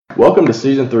Welcome to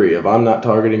Season 3 of I'm Not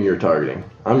Targeting, You're Targeting.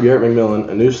 I'm Garrett McMillan,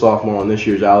 a new sophomore on this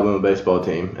year's Alabama baseball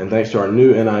team, and thanks to our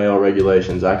new NIL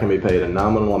regulations, I can be paid a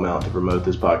nominal amount to promote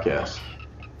this podcast.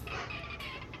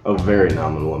 A very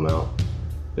nominal amount.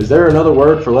 Is there another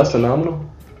word for less than nominal?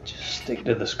 Just stick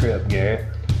to the script, Garrett.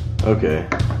 Okay.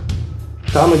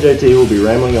 Tom and JT will be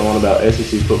rambling on about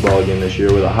SEC football again this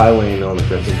year with a high lean on the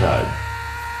Crimson Tide.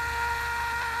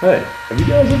 Hey, have you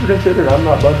guys ever considered I'm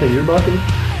not bunting, you're bunting?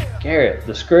 Garrett,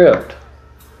 the script.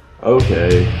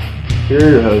 Okay. Here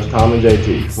are your hosts, Tom and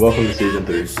JT. Welcome to Season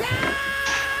 3.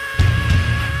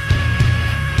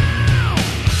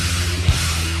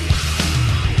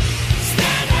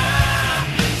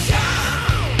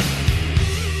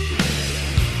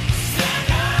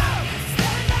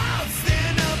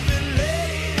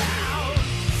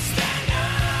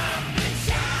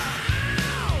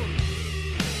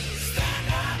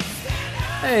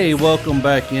 Hey, welcome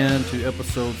back into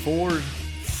episode 4,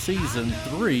 season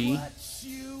 3.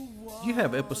 You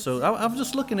have episode, I'm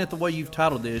just looking at the way you've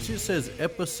titled this. It says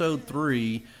episode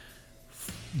 3-4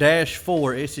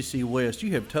 SEC West.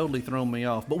 You have totally thrown me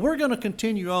off. But we're going to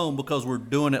continue on because we're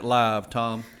doing it live,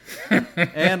 Tom.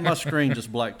 And my screen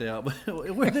just blacked out.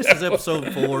 But this is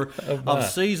episode 4 of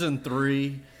season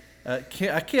 3.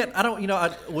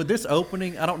 With this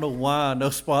opening, I don't know why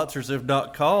no sponsors have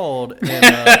not called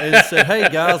and said, hey,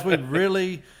 guys, we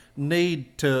really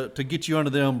need to get you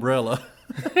under the umbrella.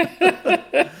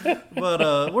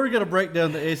 But we're going to break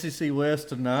down the SEC West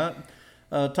tonight.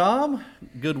 Tom,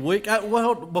 good week.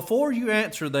 Before you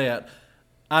answer that,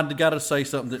 I've got to say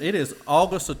something. It is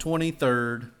August the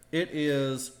 23rd. It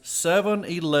is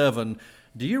 7-11.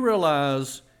 Do you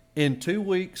realize in 2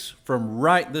 weeks from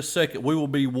right this second, we will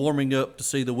be warming up to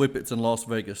see the Whippets in Las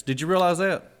Vegas? Did you realize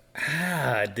that?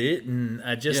 I didn't.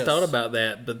 I just thought about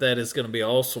that, but that is going to be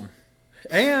awesome.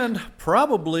 And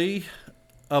probably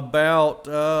about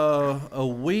a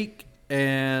week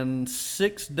and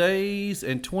 6 days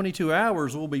and 22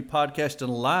 hours, we'll be podcasting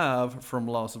live from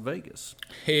Las Vegas.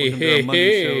 We're going to do a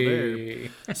Monday show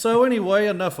there. So anyway,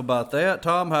 enough about that.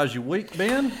 Tom, how's your week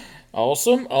been?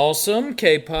 Awesome.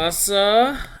 Que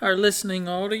pasa, our listening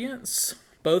audience,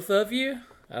 both of you.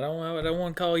 I don't want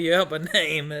to call you out by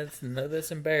name.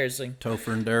 That's embarrassing.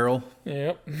 Topher and Daryl.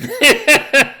 Yep.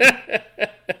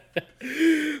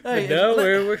 Hey,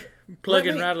 we're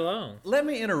plugging right along. Let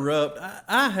me interrupt.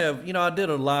 I did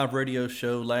a live radio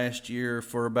show last year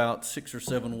for about 6 or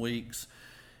 7 weeks,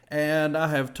 and I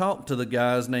have talked to the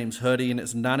guy's name's Huddy, and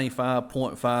it's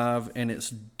 95.5, and it's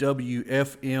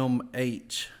WFMH.com.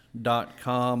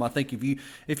 I think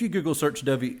if you Google search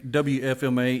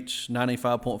WFMH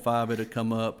 95.5, it'll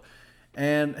come up.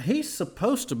 And he's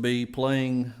supposed to be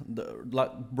playing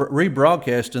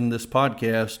rebroadcasting this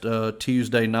podcast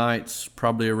Tuesday nights,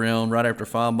 probably around right after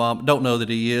Fine Bomb. Don't know that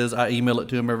he is. I email it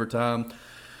to him every time.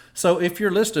 So if you're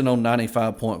listening on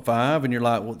 95.5 and you're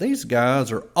like, well, these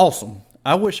guys are awesome,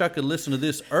 I wish I could listen to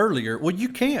this earlier. Well, you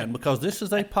can, because this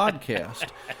is a podcast.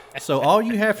 So all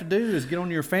you have to do is get on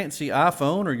your fancy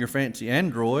iPhone or your fancy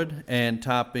Android and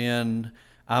type in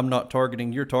I'm Not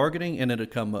Targeting, You're Targeting, and it'll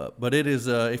come up. But it is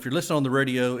if you're listening on the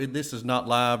radio, this is not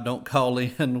live. Don't call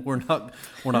in. We're not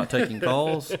taking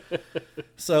calls.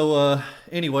 So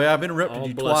anyway, I've interrupted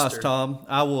you twice, Tom.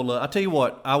 I'll tell you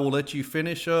what. I will let you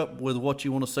finish up with what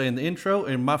you want to say in the intro.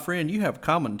 And my friend, you have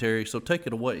commentary, so take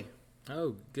it away.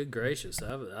 Oh, good gracious.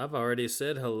 I've already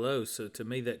said hello, so to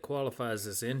me that qualifies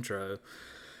as intro.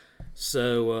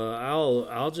 So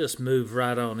I'll just move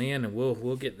right on in, and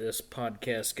we'll get this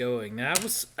podcast going. Now,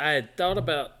 I had thought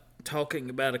about talking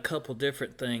about a couple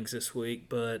different things this week,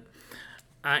 but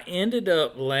I ended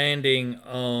up landing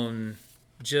on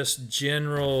just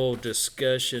general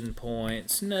discussion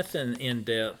points, nothing in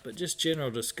depth, but just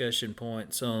general discussion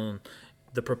points on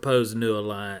the proposed new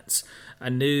alliance. I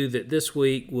knew that this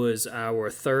week was our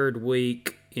third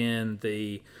week in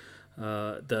the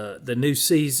new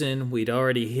season. We'd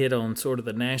already hit on sort of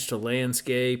the national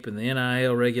landscape and the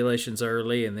NIL regulations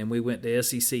early, and then we went to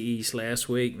SEC East last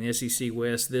week and the SEC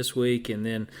West this week, and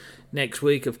then next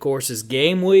week, of course, is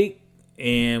game week,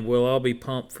 and we'll all be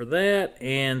pumped for that.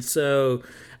 And so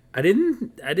I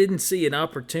didn't see an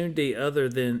opportunity other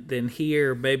than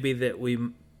here maybe that we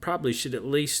probably should at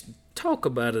least talk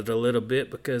about it a little bit,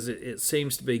 because it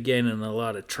seems to be gaining a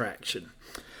lot of traction.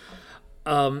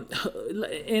 And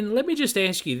let me just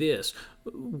ask you this.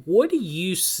 What do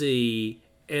you see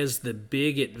as the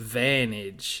big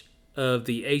advantage of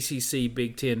the ACC,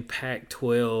 Big Ten,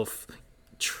 Pac-12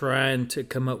 trying to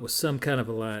come up with some kind of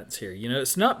alliance here? You know,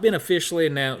 it's not been officially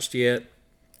announced yet.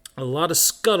 a lot of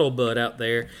scuttlebutt out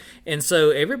there. And so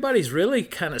everybody's really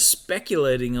kind of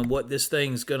speculating on what this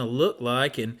thing's going to look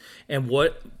like and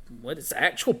what its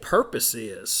actual purpose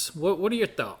is. What are your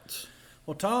thoughts?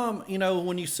 Well, Tom,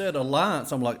 when you said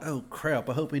alliance, I'm like, oh, crap,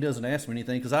 I hope he doesn't ask me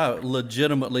anything, because I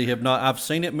legitimately have not. I've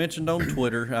seen it mentioned on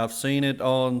Twitter. I've seen it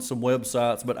on some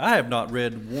websites, but I have not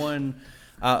read one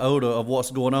iota of what's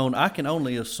going on. I can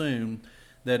only assume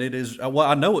that it is, well,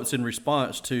 I know it's in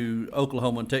response to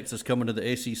Oklahoma and Texas coming to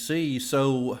the SEC,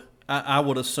 so I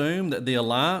would assume that the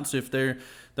alliance, if they're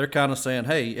kind of saying,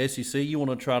 hey, SEC, you want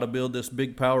to try to build this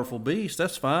big, powerful beast,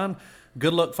 that's fine.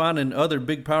 Good luck finding other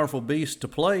big, powerful beasts to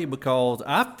play, because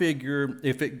I figure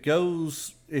if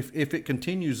it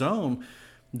continues on,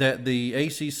 that the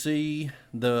ACC,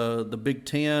 the Big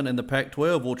Ten, and the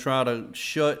Pac-12 will try to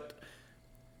shut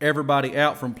everybody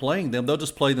out from playing them. They'll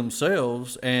just play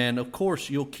themselves, and of course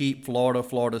you'll keep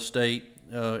Florida State,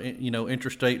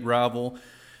 interstate rival.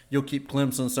 You'll keep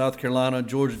Clemson, South Carolina,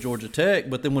 Georgia Tech.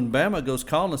 But then when Bama goes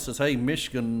calling and says, hey,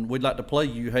 Michigan, we'd like to play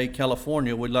you. Hey,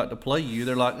 California, we'd like to play you.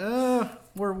 They're like,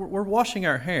 we're washing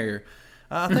our hair.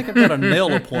 I think I've got a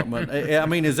nail appointment. I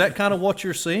mean, is that kind of what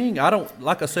you're seeing?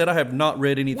 Like I said, I have not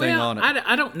read anything on it.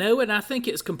 I don't know, and I think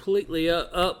it's completely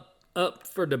up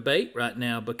for debate right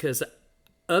now, because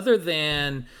other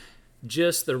than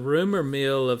just the rumor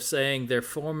mill of saying they're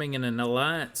forming an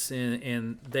alliance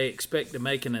and they expect to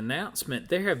make an announcement,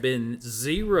 there have been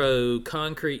zero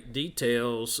concrete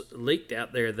details leaked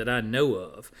out there that I know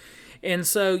of. And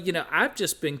so, I've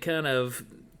just been kind of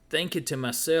thinking to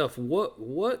myself,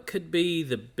 what could be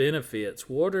the benefits?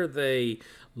 What are they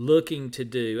looking to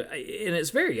do? And it's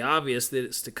very obvious that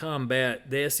it's to combat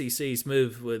the SEC's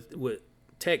move with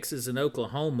Texas and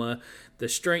Oklahoma, the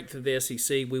strength of the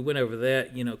SEC. We went over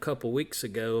that, a couple weeks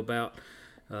ago about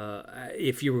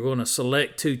if you were going to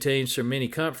select two teams from many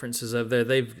conferences over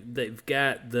there, they've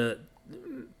got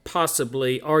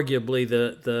arguably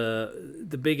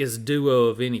the biggest duo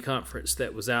of any conference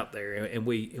that was out there, and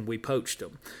we poached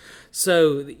them.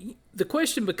 So the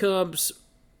question becomes,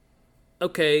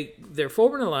 okay, they're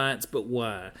forming an alliance, but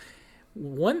why?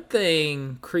 One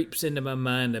thing creeps into my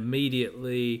mind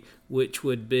immediately, which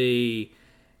would be,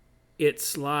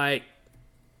 it's like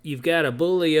you've got a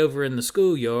bully over in the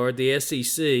schoolyard, the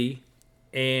SEC,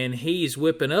 and he's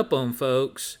whipping up on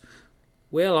folks.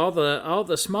 Well, all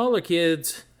the smaller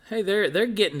kids, hey, they're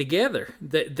getting together.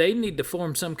 They need to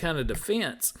form some kind of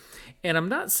defense. And I'm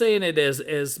not saying it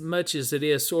as much as it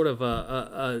is sort of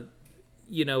a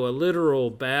literal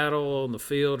battle on the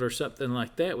field or something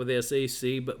like that with the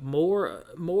SEC, but more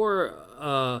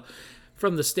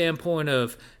from the standpoint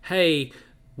of, hey,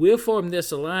 we'll form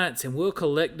this alliance and we'll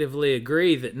collectively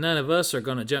agree that none of us are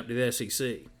going to jump to the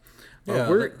SEC.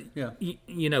 We're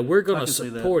going to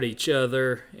support each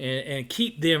other and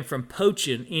keep them from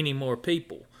poaching any more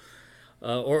people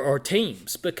or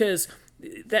teams, because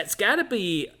that's got to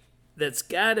be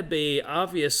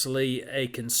obviously a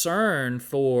concern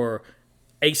for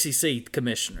ACC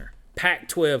commissioner,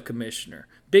 Pac-12 commissioner,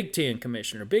 Big Ten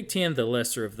commissioner. Big Ten, the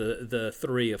lesser of the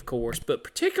three, of course, but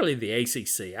particularly the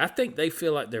ACC. I think they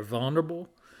feel like they're vulnerable,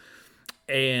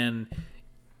 and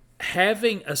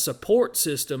having a support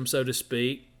system, so to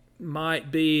speak,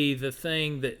 might be the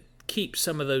thing that keeps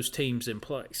some of those teams in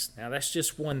place. Now, that's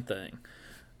just one thing.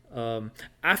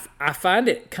 I find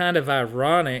it kind of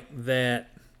ironic that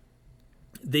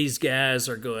these guys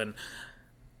are going,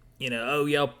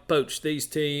 y'all poach these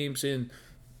teams and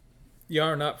y'all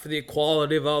are not for the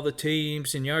equality of all the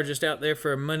teams and y'all are just out there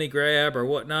for a money grab or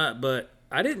whatnot. But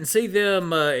I didn't see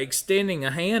them extending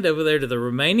a hand over there to the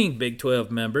remaining Big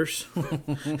 12 members.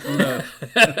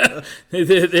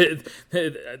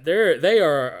 They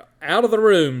are out of the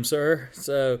room, sir.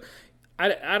 So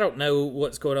I don't know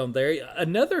what's going on there.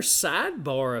 Another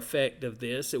sidebar effect of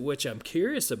this, at which I'm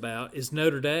curious about, is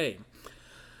Notre Dame.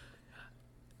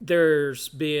 There's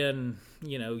been,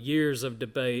 years of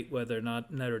debate whether or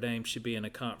not Notre Dame should be in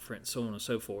a conference, so on and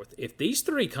so forth. If these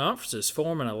three conferences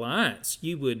form an alliance,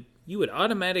 you would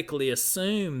automatically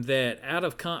assume that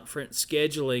out-of-conference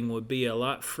scheduling would be a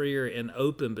lot freer and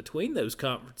open between those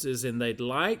conferences, and they'd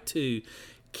like to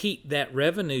keep that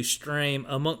revenue stream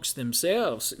amongst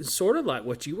themselves, sort of like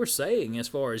what you were saying as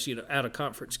far as,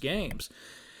 out-of-conference games.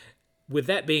 With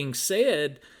that being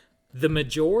said, the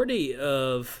majority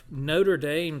of Notre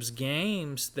Dame's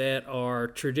games that are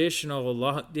traditional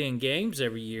locked-in games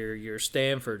every year, your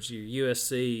Stanfords, your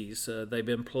USCs, they've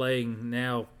been playing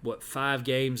now, 5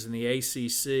 games in the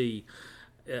ACC.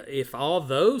 If all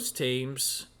those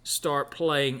teams start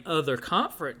playing other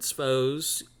conference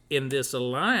foes in this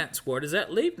alliance, where does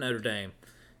that leave Notre Dame?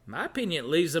 my opinion, it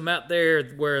leaves them out there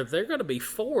where they're going to be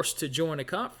forced to join a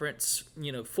conference,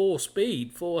 full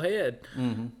speed, full head.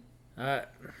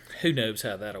 Who knows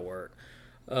how that'll work.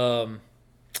 And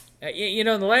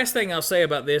the last thing I'll say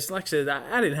about this, like I said,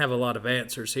 I didn't have a lot of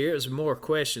answers here. It was more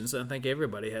questions. I think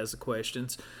everybody has the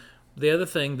questions. The other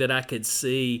thing that I could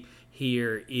see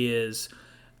here is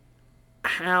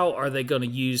how are they going to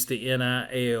use the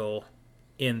NIL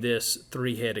in this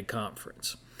three-headed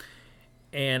conference?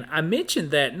 And I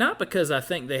mentioned that not because I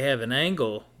think they have an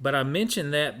angle, but I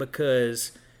mentioned that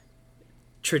because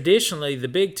traditionally the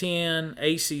Big Ten,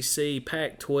 ACC,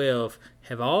 Pac-12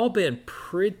 have all been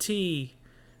pretty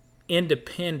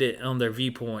independent on their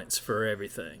viewpoints for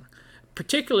everything.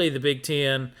 Particularly the Big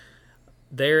Ten,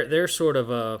 they're sort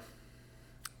of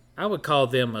I would call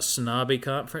them a snobby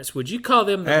conference. Would you call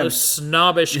them the most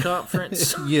snobbish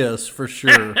conference? Yes, for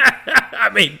sure. I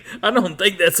mean, I don't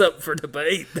think that's up for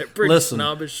debate. They're pretty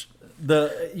snobbish.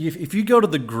 If you go to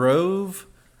the Grove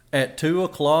at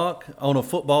 2:00 on a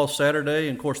football Saturday,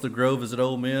 and of course the Grove is at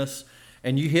Ole Miss,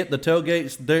 and you hit the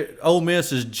tailgates, Ole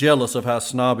Miss is jealous of how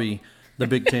snobby the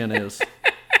Big Ten is.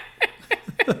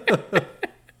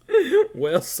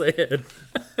 Well said.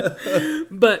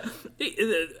 But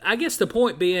I guess the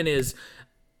point being is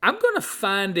I'm going to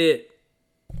find it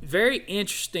very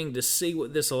interesting to see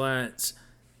what this alliance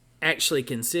actually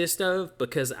consists of,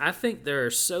 because I think there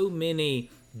are so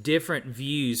many different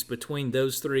views between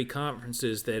those three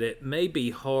conferences that it may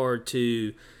be hard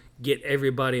to get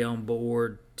everybody on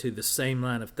board to the same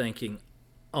line of thinking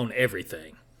on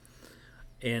everything.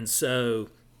 And so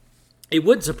it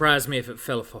wouldn't surprise me if it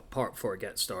fell apart before it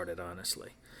got started,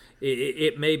 honestly.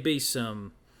 It may be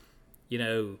some,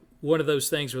 one of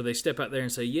those things where they step out there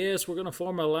and say, yes, we're going to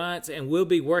form an alliance, and we'll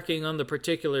be working on the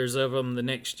particulars of them the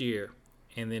next year.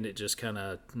 And then it just kind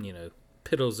of,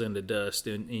 piddles into dust,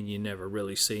 and you never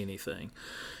really see anything.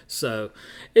 So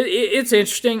it's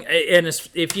interesting. And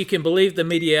if you can believe the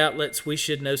media outlets, we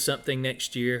should know something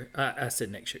next year. I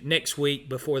said next year. Next week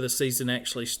before the season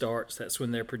actually starts. That's when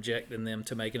they're projecting them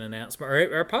to make an announcement,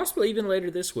 or possibly even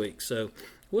later this week. So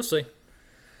we'll see.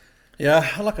 Yeah,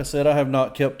 like I said, I have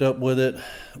not kept up with it,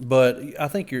 but I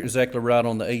think you're exactly right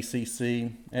on the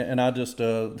ACC. And I just,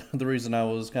 the reason I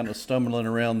was kind of stumbling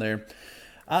around there,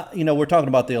 we're talking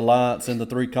about the alliance and the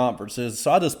three conferences.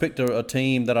 So I just picked a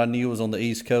team that I knew was on the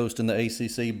East Coast in the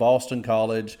ACC, Boston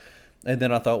College. And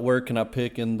then I thought, where can I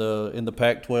pick in the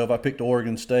Pac-12? I picked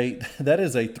Oregon State. That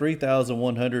is a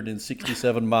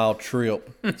 3,167-mile trip.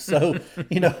 So,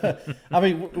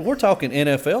 we're talking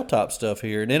NFL type stuff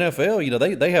here. And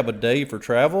NFL, they have a day for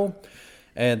travel,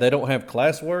 and they don't have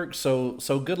classwork.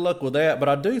 So good luck with that. But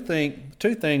I do think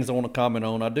two things I want to comment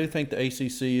on. I do think the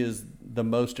ACC is the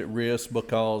most at risk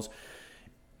because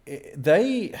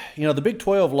the Big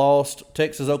 12 lost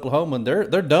Texas, Oklahoma, and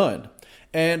they're done.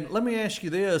 And let me ask you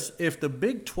this. If the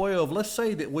Big 12, let's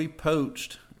say that we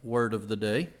poached, word of the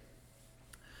day,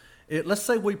 let's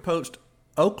say we poached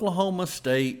Oklahoma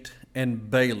State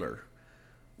and Baylor,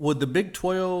 would the Big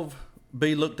 12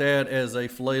 be looked at as a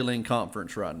flailing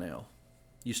conference right now?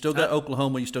 You still got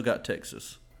Oklahoma, you still got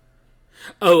Texas.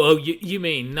 Oh, you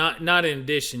mean not in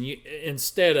addition,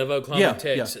 instead of Oklahoma,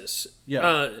 Texas?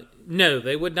 Yeah. No,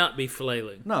 they would not be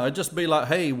flailing. No, it'd just be like,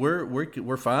 hey,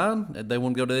 we're fine. If they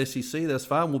want to go to the SEC, that's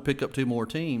fine. We'll pick up two more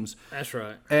teams. That's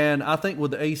right. And I think with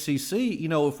the ACC,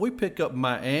 if we pick up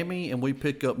Miami and we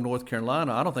pick up North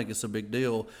Carolina, I don't think it's a big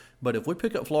deal. But if we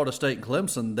pick up Florida State and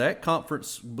Clemson, that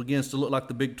conference begins to look like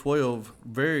the Big 12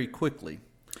 very quickly.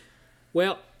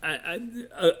 Well, I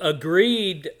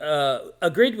agreed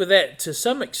with that to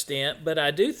some extent, but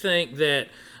I do think that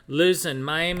losing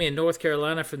Miami and North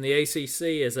Carolina from the ACC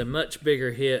is a much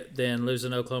bigger hit than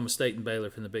losing Oklahoma State and Baylor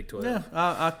from the Big 12. Yeah,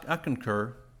 I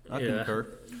concur. I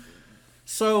concur.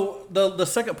 So the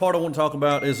second part I want to talk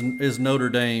about is Notre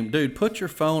Dame. Dude, put your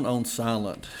phone on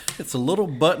silent. It's a little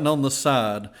button on the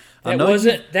side.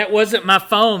 That wasn't my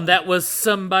phone. That was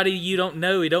somebody you don't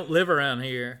know. He don't live around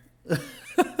here.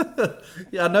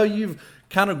 Yeah, I know you've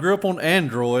kind of grew up on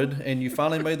Android and you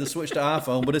finally made the switch to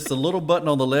iPhone, but it's the little button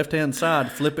on the left-hand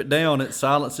side. Flip it down, it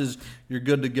silences. You're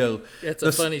good to go. That's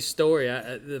a funny story.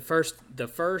 The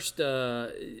first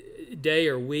day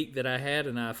or week that I had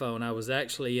an iPhone, I was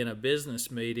actually in a business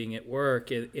meeting at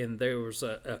work, and there was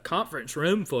a conference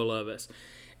room full of us,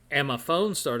 and my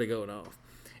phone started going off.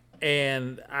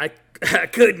 And I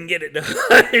couldn't get it to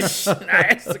hush. And I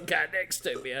asked the guy next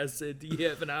to me, I said, do you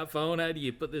have an iPhone? How do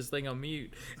you put this thing on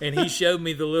mute? And he showed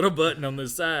me the little button on the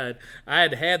side. I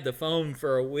had the phone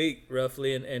for a week,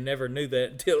 roughly, and never knew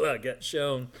that until I got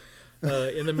shown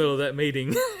in the middle of that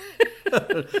meeting.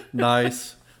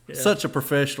 Nice. Such a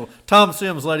professional. Tom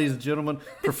Sims, ladies and gentlemen,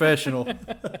 professional.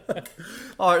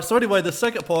 All right, so anyway, the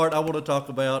second part I want to talk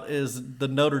about is the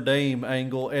Notre Dame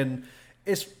angle. And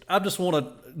I guess I just want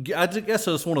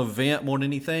to vent more than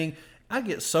anything. I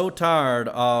get so tired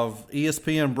of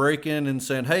ESPN breaking and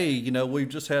saying, hey, we've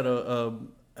just had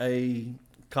a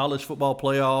college football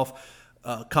playoff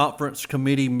conference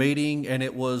committee meeting, and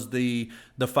it was the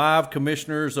 5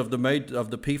 commissioners of the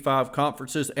P5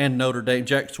 conferences and Notre Dame.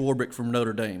 Jack Swarbrick from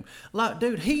Notre Dame. Like,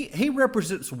 dude, he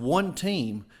represents one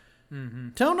team.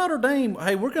 Mm-hmm. Tell Notre Dame,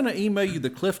 hey, we're going to email you the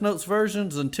Cliff Notes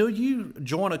versions. Until you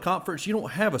join a conference, you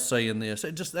don't have a say in this.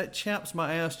 That chaps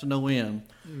my ass to no end.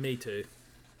 Me too.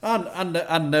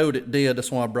 I know it did. That's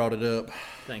why I brought it up.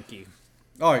 Thank you.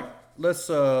 All right, let's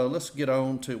get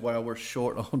on to while we're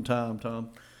short on time, Tom.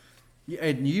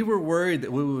 And you were worried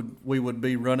that we would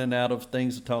be running out of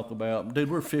things to talk about.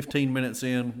 Dude, we're 15 minutes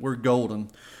in. We're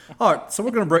golden. All right, so we're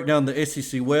going to break down the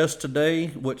SEC West today,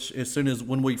 which as soon as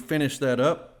when we finish that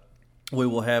up, we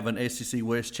will have an SEC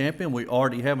West champion. We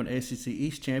already have an SEC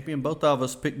East champion. Both of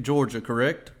us picked Georgia,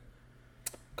 correct?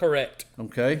 Correct.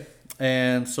 Okay.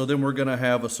 And so then we're going to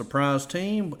have a surprise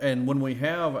team. And when we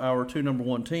have our 2 number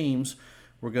 1 teams,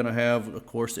 we're going to have, of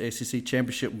course, the SEC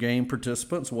Championship game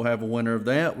participants. We'll have a winner of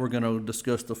that. We're going to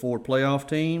discuss the 4 playoff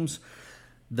teams.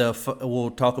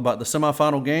 We'll talk about the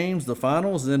semifinal games, the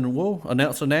finals, then we'll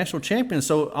announce a national champion.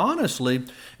 So, honestly,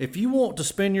 if you want to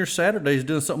spend your Saturdays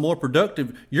doing something more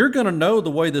productive, you're going to know the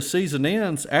way the season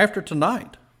ends after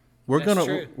tonight. We're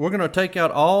going to take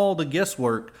out all the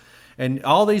guesswork. And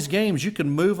all these games, you can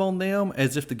move on them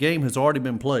as if the game has already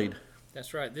been played.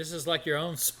 That's right. This is like your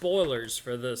own spoilers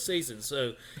for the season.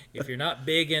 So if you're not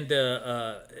big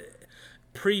into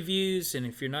previews and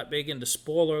if you're not big into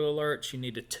spoiler alerts, you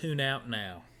need to tune out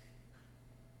now.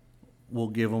 We'll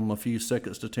give them a few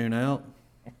seconds to tune out.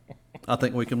 I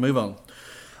think we can move on.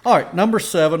 All right, number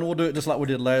 7. We'll do it just like we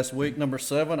did last week. Number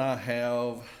 7, I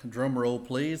have, drum roll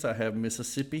please, I have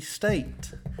Mississippi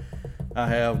State. I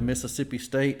have Mississippi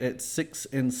State at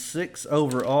 6-6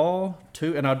 overall.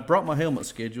 And I brought my helmet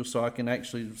schedule so I can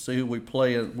actually see who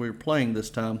we're playing this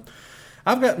time.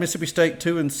 I've got Mississippi State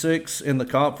 2-6 in the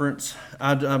conference.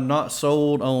 I'm not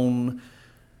sold on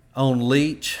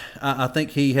Leach. I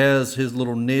think he has his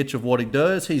little niche of what he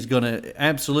does. He's going to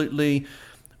absolutely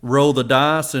roll the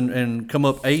dice and come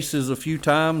up aces a few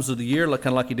times of the year, kind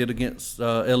of like he did against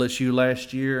LSU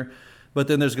last year. But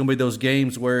then there's going to be those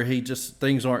games where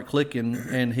things aren't clicking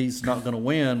and he's not going to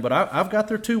win. But I've got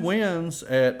their 2 wins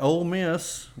at Ole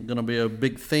Miss. Going to be a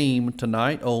big theme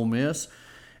tonight, Ole Miss,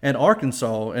 and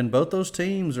Arkansas. And both those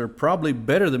teams are probably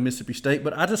better than Mississippi State.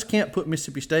 But I just can't put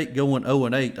Mississippi State going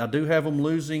 0-8. I do have them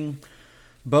losing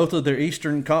both of their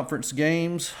Eastern Conference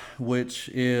games, which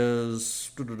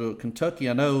is Kentucky,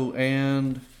 I know,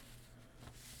 and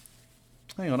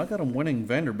hang on, I got them winning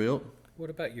Vanderbilt. What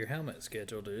about your helmet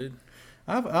schedule, dude?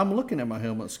 I'm looking at my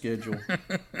helmet schedule.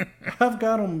 I've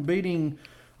got them beating.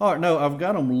 All right, no, I've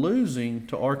got them losing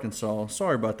to Arkansas.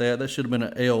 Sorry about that. That should have been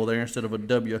an L there instead of a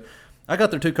W. I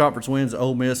got their 2 conference wins,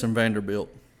 Ole Miss and Vanderbilt.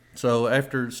 So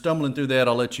after stumbling through that,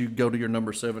 I'll let you go to your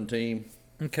number 7 team.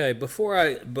 Okay, before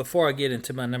I get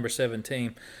into my number 7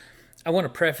 team, I want to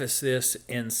preface this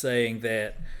in saying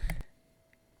that,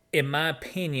 in my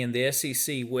opinion, the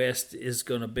SEC West is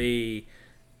going to be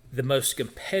the most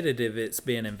competitive it's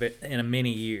been in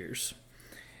many years.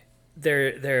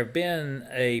 There have been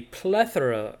a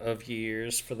plethora of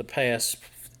years for the past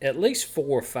at least 4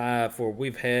 or 5 where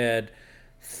we've had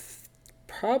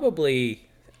probably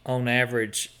on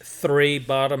average 3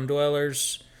 bottom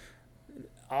dwellers,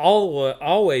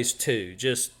 always 2,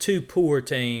 just 2 poor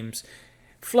teams,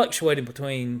 fluctuating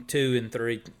between 2 and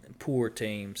 3 poor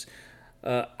teams.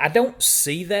 I don't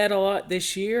see that a lot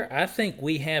this year. I think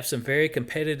we have some very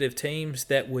competitive teams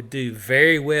that would do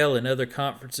very well in other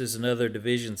conferences and other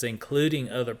divisions,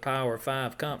 including other Power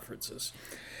 5 conferences.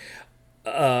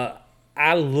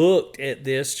 I looked at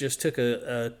this, just took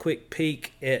a quick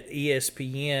peek at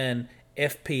ESPN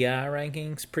FPI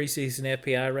rankings, preseason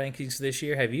FPI rankings this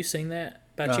year. Have you seen that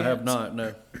by chance? I have not,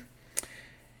 no.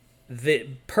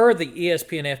 Per the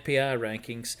ESPN FPI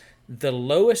rankings, the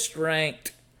lowest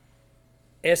ranked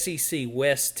SEC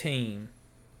West team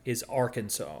is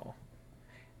Arkansas.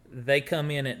 They come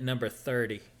in at number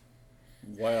 30.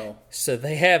 Wow. So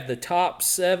they have the top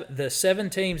 7. The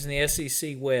 7 teams in the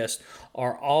SEC West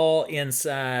are all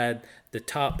inside the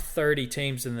top 30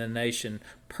 teams in the nation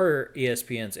per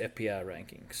ESPN's FPI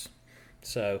rankings.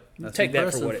 So that's take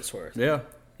impressive. That for what it's worth. Yeah.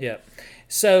 Yeah.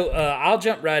 So I'll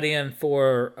jump right in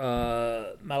for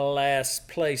my last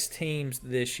place teams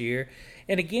this year.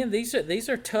 And again, these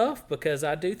are tough because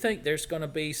I do think there's going to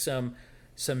be some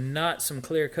some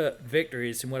clear-cut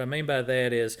victories. And what I mean by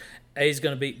that is A's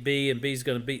going to beat B and B's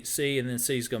going to beat C and then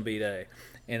C's going to beat A.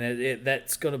 And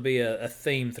that's going to be a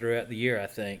theme throughout the year, I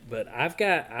think. But I've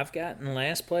got in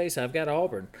last place, I've got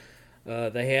Auburn.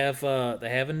 They have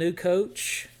a new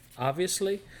coach,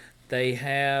 obviously. They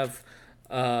have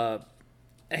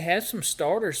some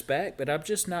starters back, but I'm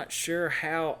just not sure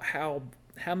how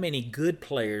many good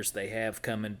players they have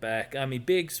coming back. I mean,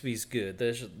 Bigsby's good.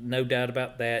 There's no doubt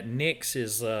about that. Nix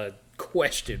is a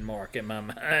question mark in my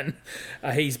mind.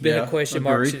 He's been a question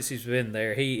mark since he's been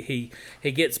there. He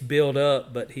gets built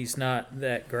up, but he's not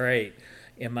that great,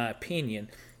 in my opinion.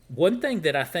 One thing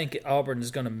that I think Auburn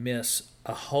is going to miss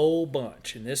a whole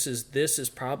bunch, and this is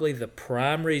probably the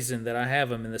prime reason that I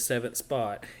have him in the 7th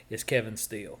spot, is Kevin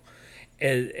Steele.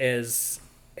 As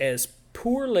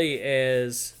poorly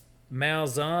as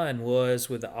Malzahn was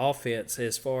with the offense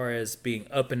as far as being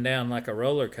up and down like a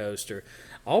roller coaster,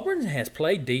 Auburn has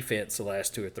played defense the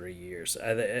last 2 or 3 years.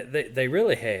 They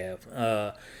really have,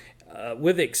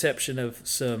 with the exception of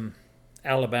some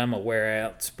Alabama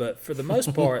wear-outs, but for the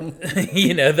most part,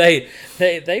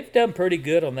 they've done pretty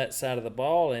good on that side of the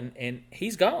ball, and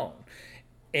he's gone.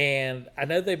 And I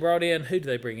know they brought in, who did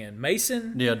they bring in?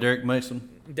 Mason? Yeah, Derek Mason.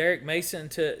 Derek Mason,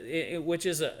 which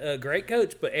is a great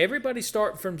coach, but everybody's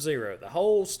starting from zero. The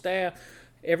whole staff,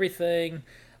 everything.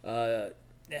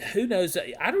 Who knows?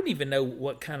 I don't even know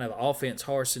what kind of offense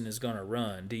Harsin is going to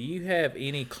run. Do you have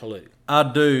any clue? I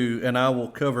do, and I will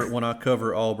cover it when I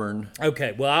cover Auburn.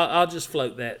 Okay, well, I'll just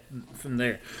float that from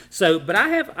there. So, but I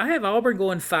have Auburn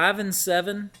going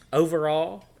 5-7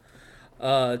 overall,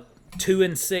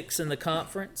 2-6 in the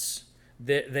conference.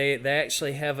 They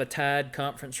actually have a tied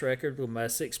conference record with my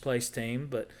 6th place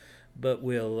team, but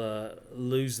will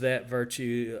lose that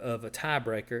virtue of a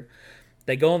tiebreaker.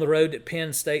 They go on the road at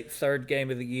Penn State, 3rd game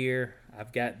of the year.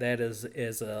 I've got that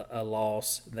as a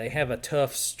loss. They have a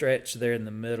tough stretch there in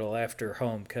the middle after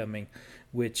homecoming,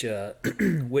 which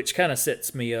kind of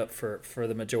sets me up for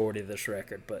the majority of this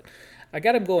record. But I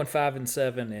got them going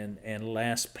 5-7 and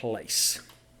last place.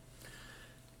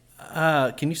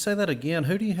 Can you say that again?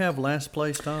 Who do you have last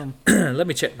place, Tom? Let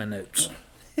me check my notes.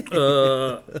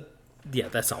 Yeah,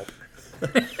 that's all.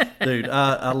 Dude,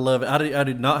 I love it. I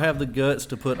did not have the guts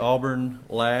to put Auburn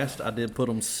last. I did put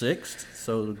them 6th,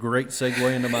 so great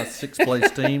segue into my 6th place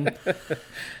team.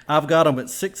 I've got them at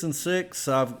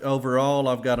 6-6. Overall,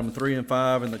 I've got them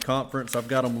 3-5 in the conference. I've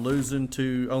got them losing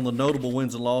on the notable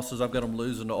wins and losses. I've got them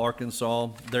losing to Arkansas.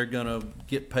 They're gonna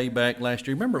get payback last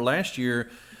year. Remember last year,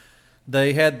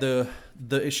 they had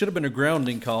it should have been a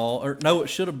grounding call, or no, it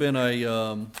should have been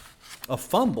a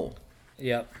fumble.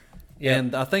 Yep.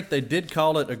 And I think they did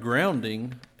call it a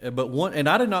grounding, and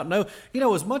I did not know.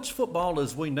 As much football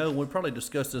as we know, we probably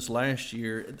discussed this last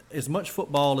year, as much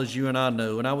football as you and I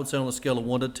know, and I would say on a scale of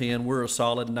 1 to 10, we're a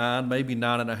solid 9, maybe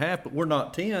 9.5, but we're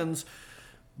not 10s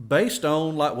based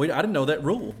on, I didn't know that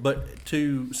rule. But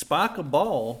to spike a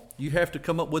ball, you have to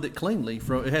come up with it cleanly.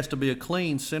 It has to be a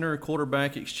clean center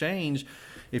quarterback exchange.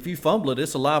 If you fumble it,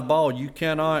 it's a live ball. You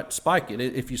cannot spike it.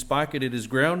 If you spike it, it is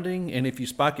grounding. And if you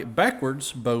spike it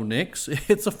backwards, Bo Nix,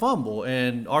 it's a fumble.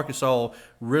 And Arkansas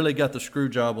really got the screw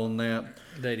job on that.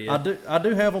 They did. I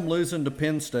do have them losing to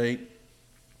Penn State.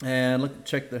 And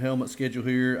check the helmet schedule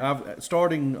here.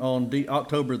 Starting on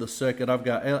October the 2nd, I've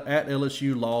got at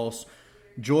LSU loss,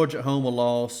 Georgia at home a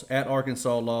loss, at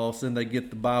Arkansas loss, then they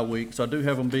get the bye week. So I do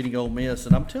have them beating Ole Miss.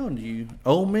 And I'm telling you,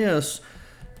 Ole Miss –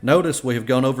 notice I've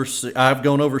gone over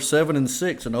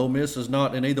 7-6, and Ole Miss is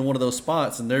not in either one of those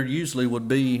spots, and there usually would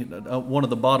be one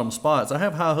of the bottom spots. I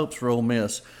have high hopes for Ole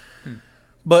Miss.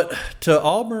 But to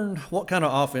Auburn, what kind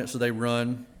of offense do they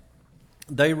run?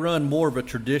 They run more of a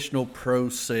traditional pro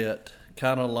set,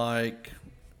 kind of like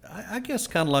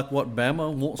what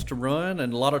Bama wants to run,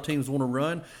 and a lot of teams want to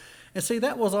run. And see,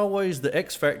 that was always the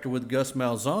X factor with Gus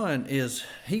Malzahn, is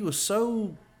he was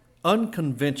so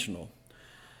unconventional.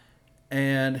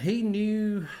 And he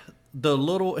knew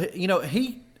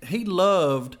he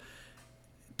loved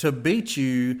to beat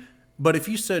you. But if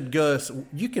you said, Gus,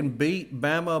 you can beat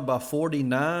Bama by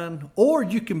 49, or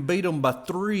you can beat them by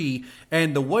 3,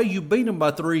 and the way you beat them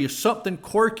by 3 is something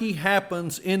quirky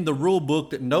happens in the rule book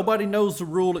that nobody knows the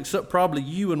rule except probably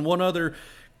you and one other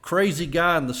crazy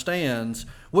guy in the stands,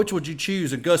 which would you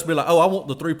choose? And Gus would be like, I want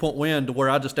the 3-point win to where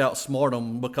I just outsmart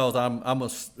them because I'm a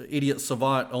idiot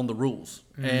savant on the rules.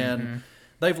 Mm-hmm. And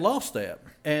they've lost that.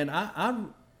 And I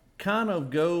kind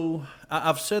of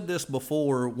I've said this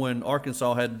before when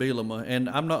Arkansas had Bielema, and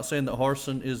I'm not saying that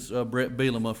Harsin is Brett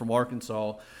Bielema from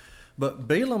Arkansas, but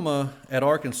Bielema at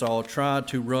Arkansas tried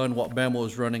to run what Bama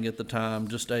was running at the time,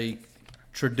 just a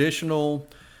traditional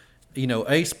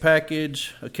ace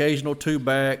package, occasional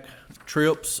 2-back,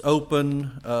 trips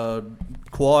open,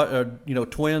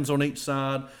 quad, twins on each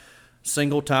side,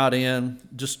 single tight end,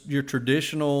 just your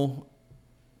traditional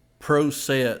pro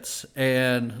sets.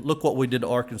 And look what we did to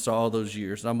Arkansas all those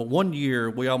years. One year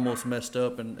we almost messed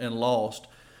up and lost.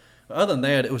 Other than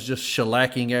that, it was just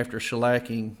shellacking after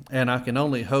shellacking, and I can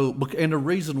only hope. And the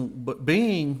reason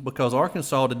being because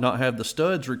Arkansas did not have the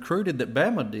studs recruited that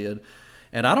Bama did,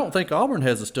 and I don't think Auburn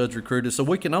has the studs recruited. So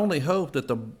we can only hope that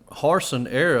the Harsin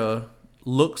era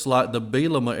looks like the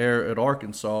Bielema era at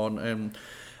Arkansas. And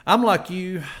I'm like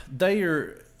you;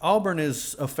 Auburn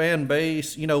is a fan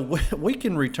base. We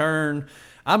can return.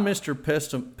 I'm Mr.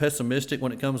 Pessimistic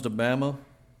when it comes to Bama.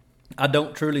 I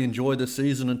don't truly enjoy the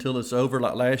season until it's over.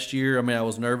 Like last year, I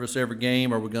was nervous every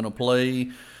game. Are we going to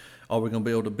play? Are we going to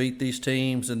be able to beat these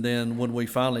teams? And then when we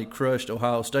finally crushed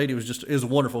Ohio State, it was a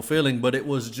wonderful feeling, but it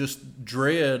was just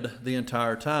dread the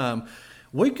entire time.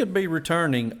 We could be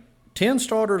returning 10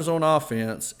 starters on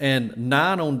offense and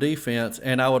 9 on defense,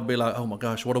 and I would be like, oh my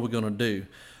gosh, what are we going to do?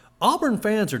 Auburn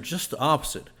fans are just the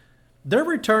opposite. They're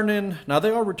returning – now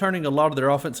they are returning a lot of their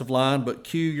offensive line, but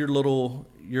cue your little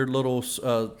what word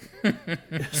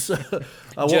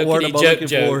am I looking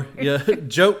for? Yeah,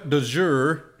 joke du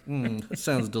jour. That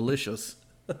sounds delicious.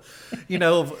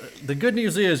 The good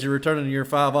news is you're returning your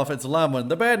 5 offensive linemen.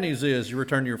 The bad news is you're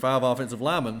returning your 5 offensive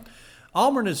linemen.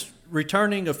 Auburn is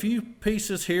returning a few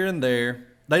pieces here and there.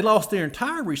 They lost their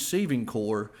entire receiving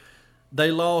core.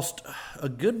 They lost a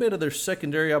good bit of their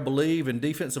secondary, I believe, and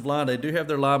defensive line. They do have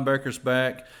their linebackers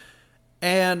back.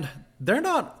 And they're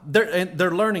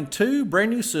learning 2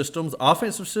 brand new systems,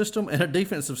 offensive system and a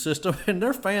defensive system, and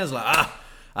their fans like,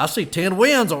 I see 10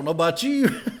 wins. I don't know about you.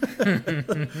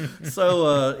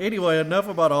 So anyway, enough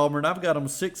about Auburn. I've got them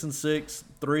 6-6,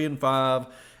 3-5,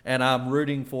 and I'm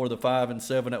rooting for the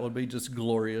 5-7. That would be just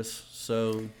glorious.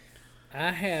 So I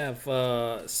have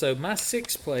so my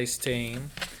 6th place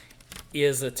team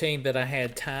is a team that I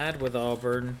had tied with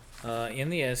Auburn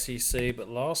in the SEC, but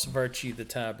lost virtue the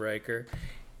tiebreaker,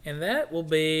 and that will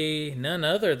be none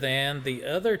other than the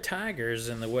other Tigers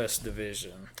in the West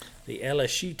Division, the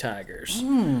LSU Tigers.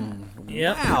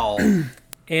 Yep. Wow.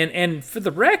 And for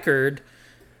the record,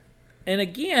 and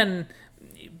again,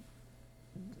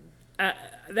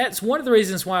 that's one of the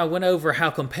reasons why I went over how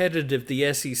competitive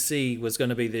the SEC was going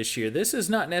to be this year. This is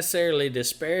not necessarily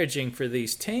disparaging for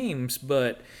these teams,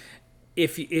 but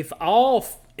if all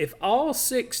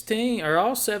 16 or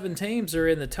all 7 teams are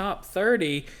in the top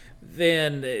 30,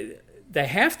 then they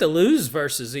have to lose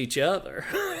versus each other.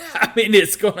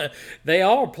 They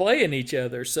all playing each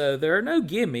other, so there are no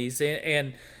gimmies.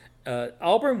 And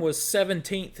Auburn was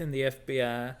 17th in the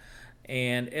FBI,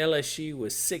 and LSU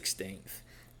was 16th.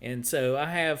 And so I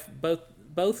have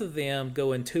both of them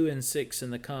going 2-6 in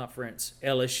the conference.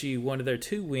 LSU, one of their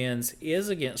 2 wins is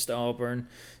against Auburn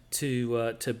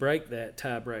to break that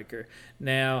tiebreaker.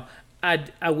 Now,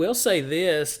 I will say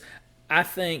this: I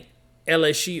think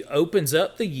LSU opens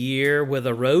up the year with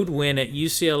a road win at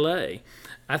UCLA.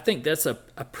 I think that's a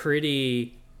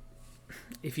pretty,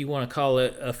 if you want to call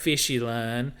it a fishy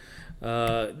line.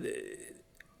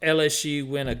 LSU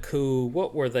win a cool.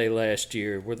 What were they last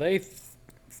year? Were they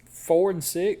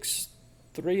 4-6,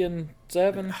 3-7?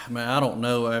 Man, I don't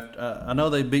know. I know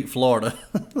they beat Florida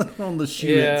on the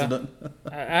shoe incident.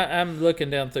 I'm looking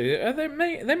down through. They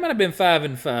might have been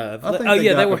 5-5. I think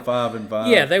they were 5-5.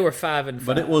 Yeah, they were 5-5.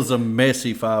 But it was a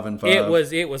messy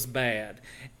 5-5. It was bad.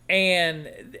 And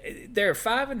they're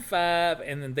 5-5,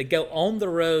 and then they go on the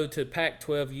road to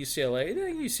Pac-12 UCLA.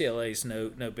 UCLA's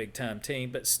no big time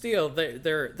team, but still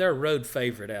they're a road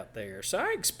favorite out there. So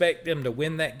I expect them to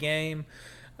win that game.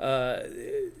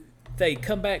 They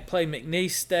come back, play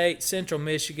McNeese State, Central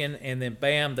Michigan, and then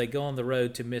bam, they go on the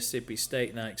road to Mississippi State,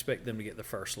 and I expect them to get the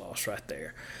first loss right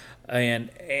there. And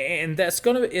that's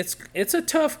gonna it's a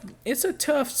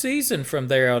tough season from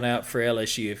there on out for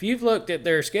LSU. If you've looked at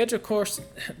their schedule, of course,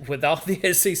 with all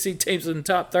the SEC teams in the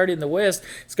top 30 in the West,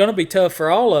 it's going to be tough for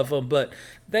all of them. But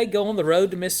they go on the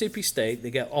road to Mississippi State,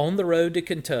 they go on the road to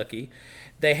Kentucky.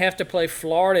 They have to play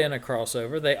Florida in a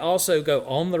crossover. They also go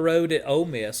on the road at Ole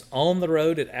Miss, on the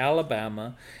road at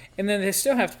Alabama, and then they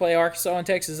still have to play Arkansas and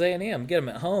Texas A&M. Get them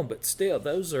at home, but still,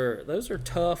 those are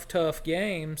tough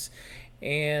games,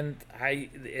 and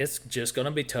it's just going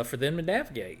to be tough for them to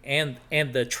navigate. And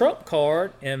the trump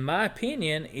card, in my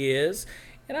opinion, is,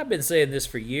 and I've been saying this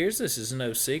for years. This is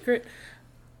no secret.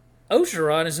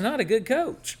 Orgeron is not a good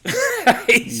coach.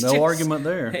 No argument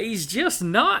there. He's just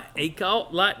not. He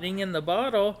caught lightning in the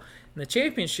bottle in the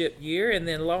championship year and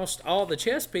then lost all the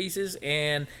chess pieces,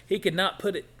 and he could not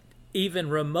put it even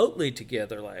remotely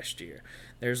together last year.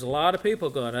 there's a lot of people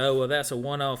going, oh, well, that's a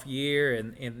one-off year,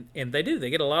 and they do. They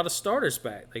get a lot of starters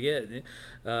back. They get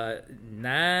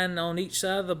 9 on each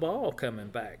side of the ball coming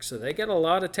back, so they get a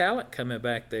lot of talent coming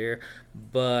back there.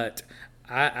 But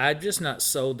I'm just not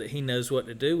sold that he knows what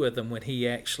to do with them when he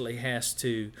actually has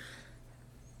to,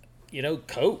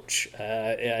 coach.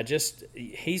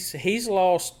 He's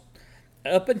lost.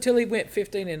 Up until he went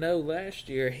 15-0 last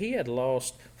year, he had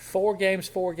lost 4 games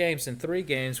in 3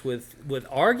 games with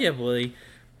arguably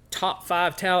top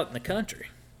 5 talent in the country.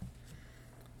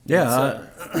 Yeah,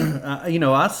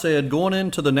 I said going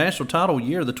into the national title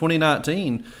year, the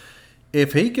 2019,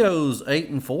 if he goes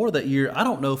 8-4 that year, I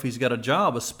don't know if he's got a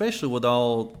job, especially with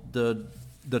all the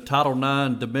Title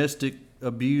IX domestic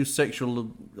abuse, sexual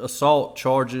assault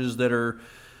charges that are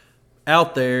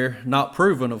out there, not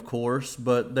proven, of course,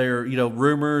 but they're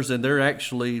rumors, and they're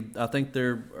actually, I think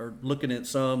are looking at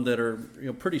some that are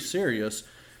pretty serious.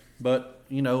 But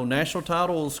national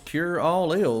titles cure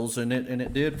all ills, and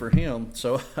it did for him.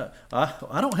 So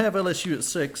I don't have LSU at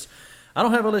 6. I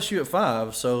don't have LSU at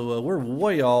 5, so we're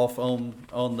way off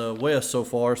on the West so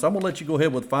far. So I'm gonna let you go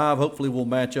ahead with 5. Hopefully we'll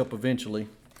match up eventually.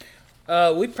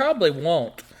 We probably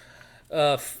won't.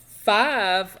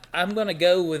 5, I'm going to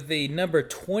go with the number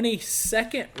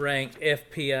 22nd ranked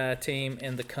FPI team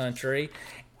in the country,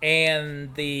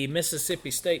 and the Mississippi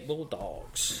State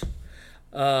Bulldogs.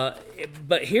 But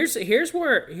here's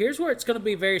where it's going to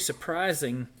be very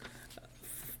surprising.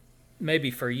 Maybe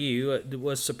for you, it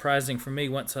was surprising for me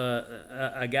once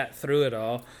I got through it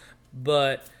all.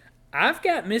 But I've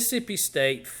got Mississippi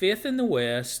State 5th in the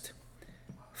West,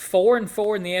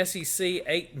 4-4 in the SEC,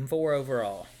 8-4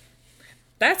 overall.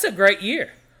 That's a great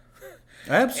year.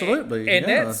 Absolutely. And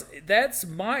yeah. that's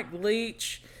Mike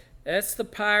Leach. That's the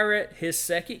Pirate, his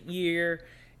second year.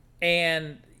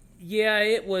 And yeah,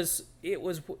 it was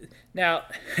now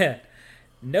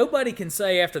nobody can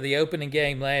say after the opening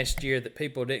game last year that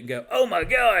people didn't go, oh my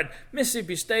God,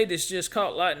 Mississippi State has just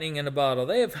caught lightning in a bottle.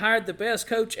 They have hired the best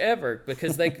coach ever,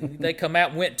 because they come out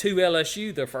and went to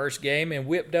LSU their first game and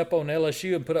whipped up on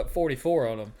LSU and put up 44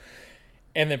 on them.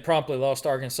 And then promptly lost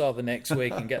Arkansas the next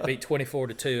week and got beat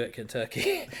 24-2 at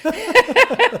Kentucky.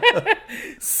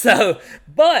 So,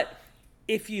 but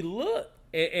if you look,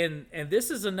 and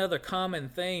this is another common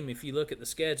theme if you look at the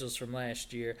schedules from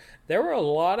last year, there were a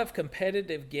lot of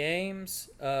competitive games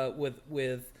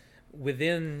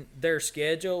within their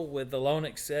schedule, with the lone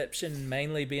exception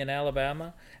mainly being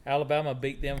Alabama. Alabama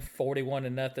beat them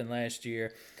 41-0 last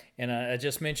year. And I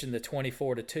just mentioned the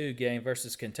 24-2 game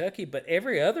versus Kentucky, but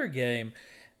every other game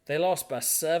they lost by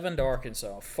 7 to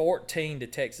Arkansas, 14 to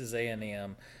Texas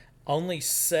A&M, only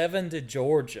 7 to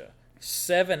Georgia,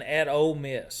 7 at Ole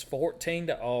Miss, 14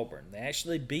 to Auburn. They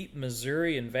actually beat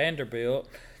Missouri and Vanderbilt.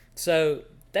 So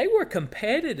they were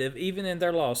competitive even in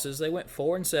their losses. They went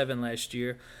 4-7 last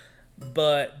year.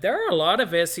 But there are a lot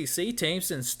of SEC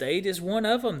teams, and State is one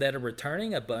of them, that are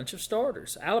returning a bunch of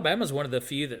starters. Alabama's one of the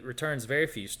few that returns very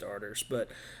few starters. But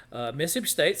Mississippi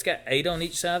State's got 8 on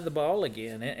each side of the ball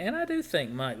again. And I do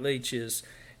think Mike Leach is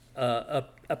a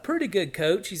pretty good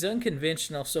coach. He's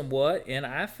unconventional somewhat, and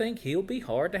I think he'll be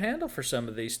hard to handle for some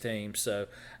of these teams. So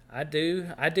I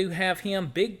do have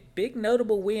him big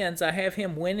notable wins. I have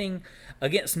him winning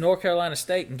against North Carolina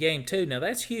State in Game 2. Now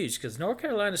that's huge, because North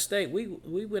Carolina State,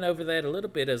 we went over that a little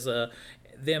bit as a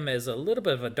little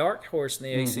bit of a dark horse in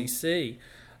the ACC.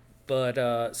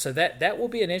 But so that will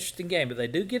be an interesting game. But they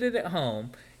do get it at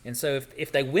home, and so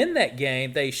if they win that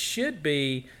game, they should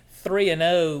be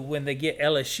 3-0 when they get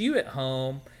LSU at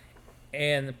home.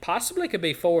 And possibly could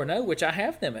be 4-0, which I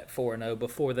have them at 4-0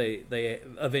 before they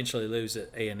eventually lose at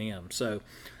A&M. So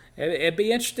it'd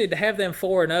be interesting to have them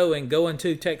 4-0 and go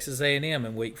into Texas A&M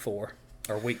in Week 4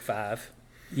 or Week 5.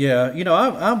 Yeah,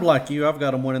 I'm like you. I've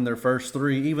got them winning their first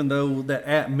 3, even though that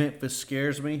at Memphis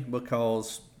scares me,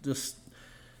 because just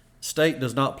State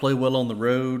does not play well on the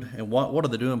road. And what are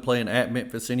they doing playing at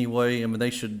Memphis anyway? I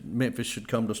mean, Memphis should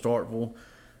come to Starkville.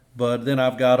 But then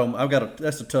I've got them.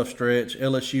 That's a tough stretch.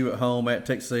 LSU at home, at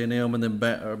Texas A&M, and then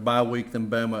bye week, then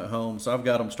Bama at home. So I've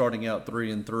got them starting out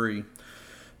 3-3.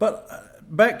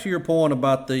 But back to your point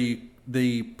about the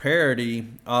parity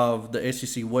of the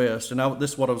SEC West, and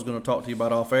this is what I was going to talk to you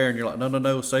about off air, and you're like,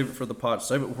 no, save it for the pod,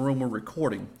 save it for when we're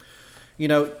recording.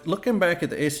 Looking back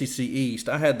at the SEC East,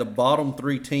 I had the bottom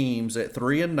 3 teams at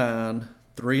 3-9,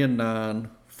 3-9,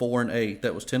 4-8.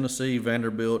 That was Tennessee,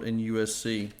 Vanderbilt, and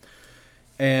USC.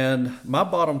 And my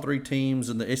bottom 3 teams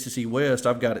in the SEC West,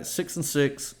 I've got it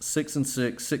 6-6,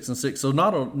 6-6, 6-6. So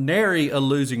not a nary a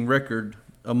losing record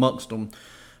amongst them.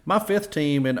 My 5th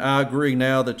team, and I agree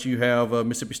now that you have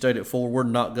Mississippi State at 4, we're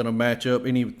not going to match up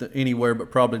anywhere but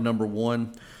probably number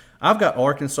 1. I've got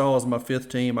Arkansas as my fifth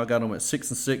team. I got them at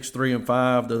 6-6,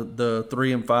 3-5. The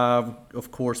 3-5,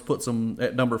 of course, puts them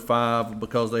at number 5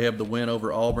 because they have the win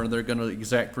over Auburn. They're going to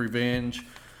exact revenge.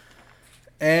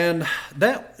 And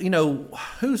that,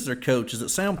 who's their coach? Is it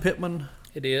Sam Pittman?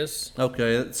 It is.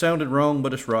 Okay, it sounded wrong,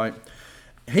 but it's right.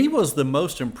 He was the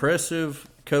most impressive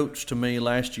coach to me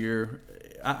last year.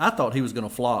 I thought he was going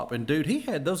to flop. And, dude, he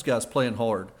had those guys playing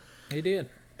hard. He did.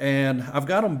 And I've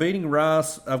got them beating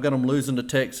Rice. I've got them losing to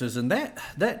Texas. And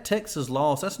that Texas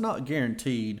loss, that's not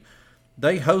guaranteed.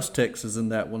 They host Texas in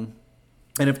that one.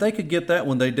 And if they could get that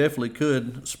one, they definitely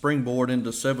could springboard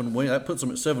into 7 wins. That puts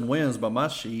them at 7 wins by my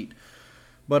sheet.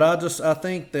 But I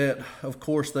think that, of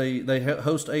course, they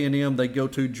host A&M. They go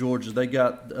to Georgia. They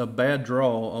got a bad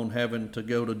draw on having to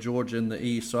go to Georgia in the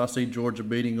East. So I see Georgia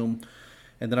beating them.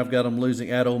 And then I've got them losing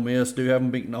at Ole Miss. Do have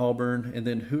them beating Auburn. And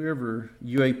then whoever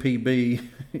UAPB,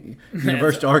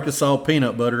 University of Arkansas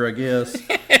Peanut Butter, I guess.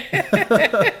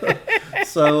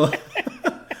 So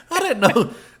I didn't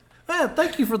know. Man,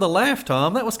 thank you for the laugh,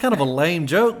 Tom. That was kind of a lame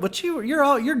joke, but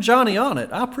you're Johnny on it.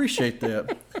 I appreciate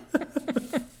that.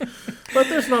 But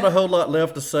there's not a whole lot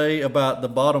left to say about the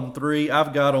bottom 3.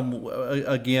 I've got them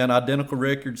again identical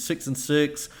records: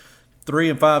 6-6.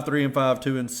 3-5, 3-5,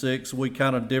 2-6. We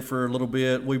kind of differ a little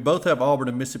bit. We both have Auburn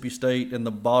and Mississippi State in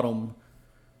the bottom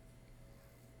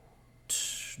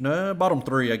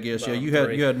 3, I guess. Bottom You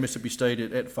three. had Mississippi State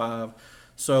at 5.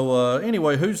 So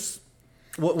anyway,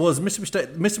 what was Mississippi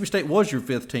State? Mississippi State was your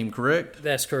 5th team, correct?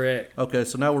 That's correct. Okay,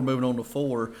 so now we're moving on to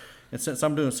 4. And since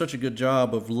I'm doing such a good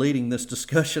job of leading this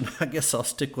discussion, I guess I'll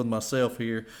stick with myself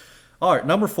here. All right,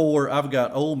 number 4, I've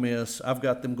got Ole Miss. I've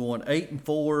got them going 8-4,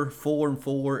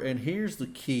 4-4, and here's the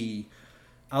key.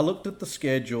 I looked at the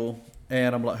schedule,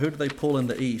 and I'm like, who do they pull in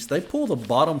the East? They pull the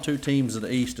bottom 2 teams in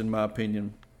the East, in my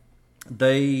opinion.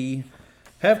 They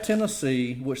have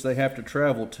Tennessee, which they have to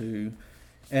travel to,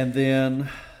 and then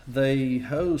they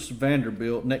host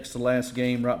Vanderbilt next to last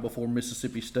game right before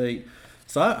Mississippi State.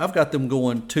 So I've got them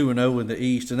going 2-0 in the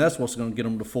East, and that's what's going to get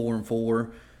them to 4-4.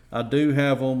 I do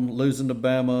have them losing to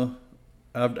Bama.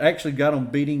 I've actually got them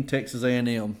beating Texas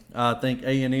A&M. I think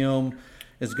A&M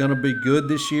is going to be good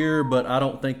this year, but I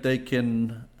don't think they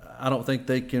can. I don't think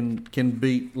they can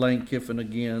beat Lane Kiffin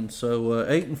again. So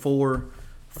 8-4,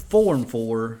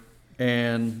 4-4,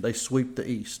 and they sweep the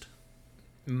East.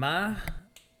 My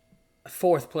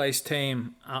 4th place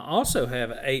team, I also have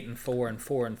 8-4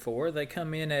 and 4-4. They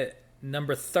come in at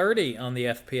number 30 on the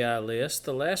FPI list,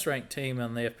 the last ranked team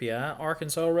on the FPI,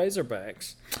 Arkansas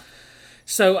Razorbacks.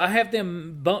 So I have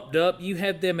them bumped up. You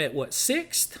had them at what,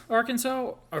 6th,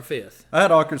 Arkansas, or 5th? I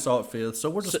had Arkansas at 5th, so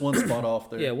we're just one spot off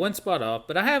there. Yeah, one spot off.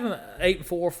 But I have them 8-4,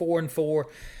 4-4.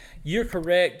 You're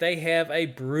correct. They have a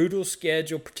brutal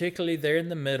schedule, particularly there in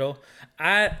the middle.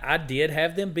 I did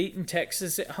have them beating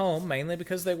Texas at home, mainly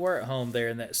because they were at home there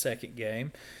in that second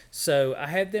game. So I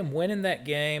had them winning that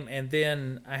game, and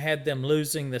then I had them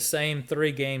losing the same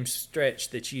 3-game stretch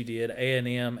that you did,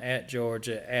 A&M, at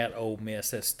Georgia, at Ole Miss.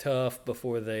 That's tough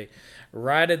before they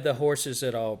righted the horses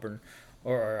at Auburn,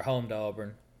 or home to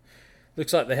Auburn.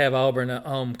 Looks like they have Auburn at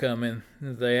homecoming.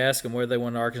 They asked them where they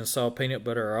want Arkansas peanut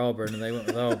butter or Auburn, and they went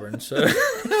with Auburn. So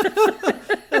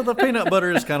The peanut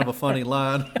butter is kind of a funny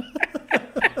line.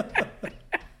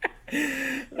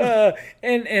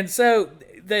 And so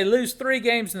they lose 3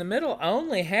 games in the middle. I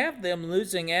only have them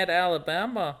losing at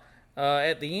Alabama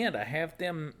at the end. I have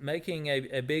them making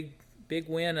a big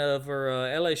win over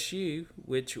LSU,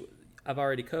 which I've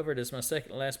already covered as my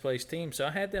second last place team. So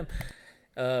I had them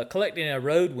collecting a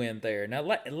road win there. Now,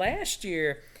 last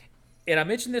year, and I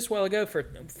mentioned this a while ago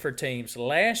for teams,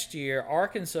 last year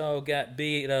Arkansas got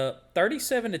beat up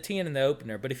 37-10 in the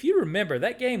opener. But if you remember,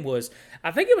 that game was,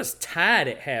 I think it was tied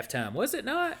at halftime, was it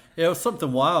not? Yeah, it was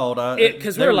something wild.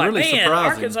 Because we were like, really man,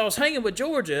 surprising. Arkansas was hanging with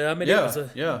Georgia. I mean, it was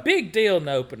a big deal in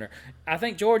the opener. I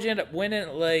think Georgia ended up winning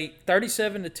it late,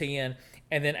 37-10,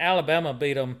 and then Alabama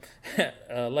beat them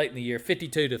late in the year,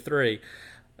 52-3.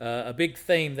 A big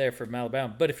theme there from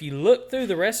Alabama. But if you look through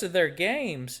the rest of their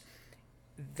games,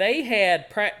 they had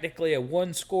practically a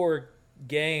one-score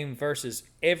game versus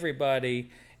everybody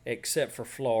except for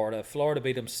Florida. Florida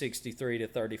beat them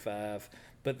 63-35.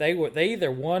 But they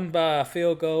either won by a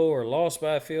field goal or lost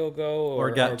by a field goal or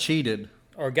got cheated.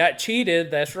 Or got cheated.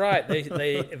 That's right.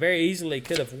 They very easily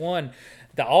could have won.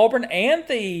 The Auburn and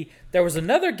there was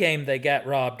another game they got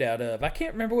robbed out of. I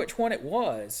can't remember which one it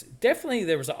was. Definitely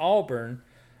there was an Auburn.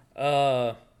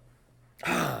 They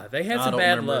had some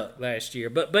bad luck last year.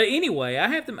 But anyway, I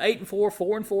have them 8-4,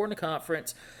 4-4 in the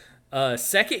conference.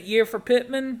 Second year for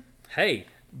Pittman. Hey,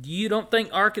 You don't think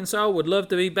Arkansas would love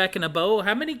to be back in a bowl?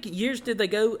 How many years did they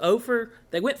go over?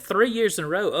 They went 3 years in a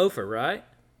row over, right?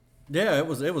 Yeah, it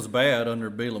was bad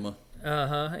under Bielema.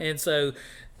 And so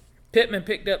Pittman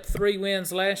picked up 3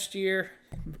 wins last year,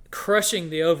 crushing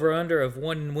the over/under of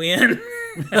 1 win.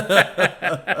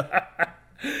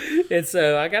 And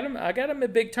so I got them a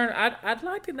big turn. I'd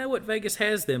like to know what Vegas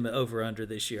has them over/under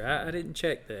this year. I didn't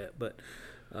check that, but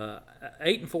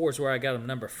 8-4 is where I got them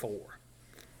number 4.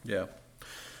 Yeah.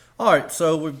 All right,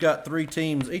 so we've got 3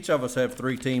 teams. Each of us have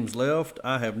 3 teams left.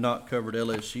 I have not covered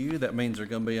LSU. That means they're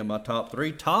going to be in my top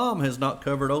 3. Tom has not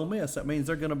covered Ole Miss. That means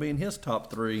they're going to be in his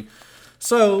top 3.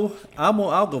 So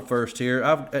I'll go first here.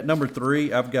 At number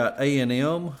 3, I've got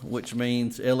A&M, which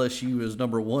means LSU is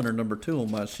number 1 or number 2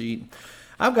 on my sheet.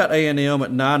 I've got A&M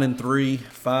at 9-3,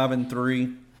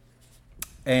 5-3,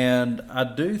 and I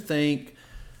do think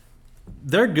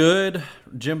they're good.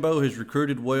 Jimbo has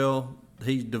recruited well.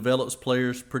 He develops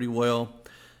players pretty well.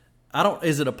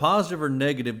 Is it a positive or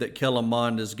negative that Kellen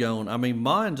Mond is gone? I mean,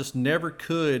 Mond just never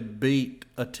could beat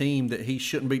a team that he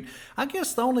shouldn't beat. I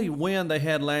guess the only win they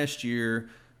had last year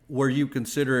where you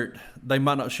consider it they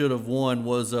might not should have won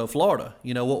was Florida.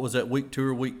 You know, what was that, week 2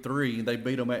 or week 3? They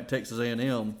beat them at Texas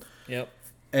A&M. Yep.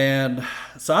 And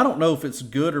so I don't know if it's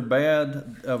good or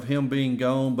bad of him being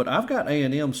gone, but I've got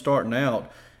A&M starting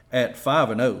out at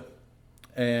 5-0.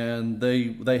 And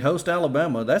they host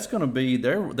Alabama. That's going to be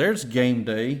there's game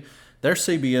day. They're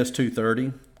CBS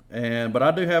 2:30, but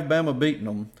I do have Bama beating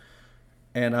them,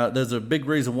 and there's a big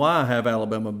reason why I have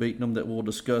Alabama beating them that we'll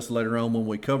discuss later on when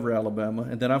we cover Alabama.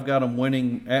 And then I've got them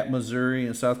winning at Missouri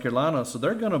and South Carolina, so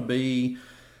they're going to be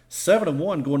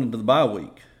 7-1 going into the bye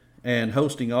week and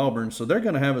hosting Auburn. So they're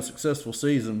going to have a successful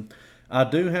season. I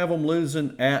do have them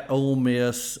losing at Ole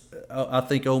Miss. I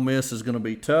think Ole Miss is going to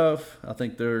be tough. I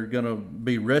think they're going to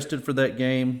be rested for that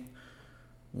game.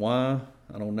 Why?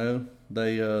 I don't know.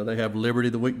 They have Liberty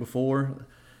the week before.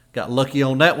 Got lucky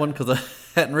on that one because I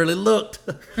hadn't really looked.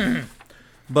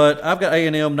 But I've got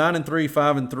A&M 9-3,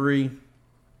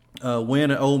 5-3.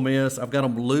 Win at Ole Miss. I've got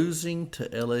them losing to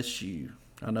LSU.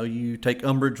 I know you take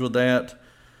umbrage with that,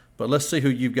 but let's see who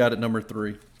you've got at number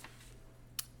 3.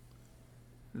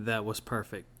 That was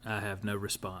perfect. I have no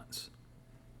response.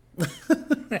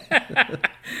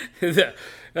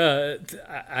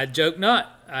 I joke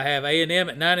not. I have A&M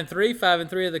at 9-3,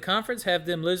 5-3 of the conference. Have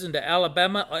them losing to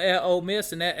Alabama, at Ole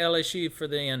Miss, and at LSU for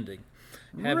the ending.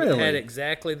 Really? Had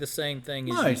exactly the same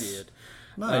thing as you did.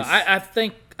 Nice. I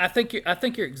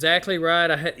think you're exactly right.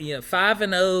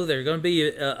 5-0. There's going to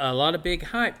be a lot of big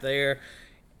hype there,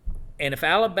 and if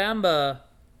Alabama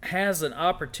has an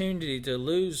opportunity to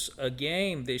lose a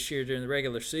game this year during the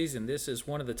regular season, this is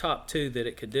one of the top 2 that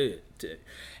it could do it to.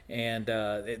 And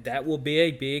that will be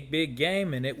a big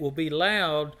game, and it will be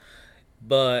loud.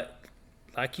 But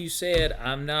like you said,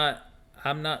 I'm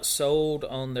not sold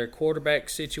on their quarterback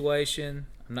situation.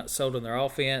 I'm not sold on their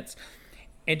offense.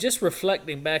 And just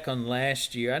reflecting back on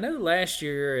last year, I know last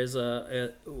year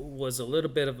was a little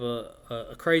bit of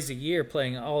a crazy year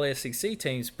playing all SEC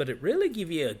teams, but it really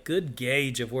gave you a good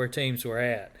gauge of where teams were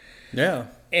at. Yeah.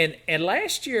 And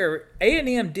last year,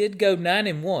 A&M did go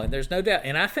 9-1. There's no doubt.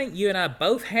 And I think you and I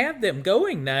both have them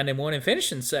going 9-1 and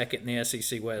finishing second in the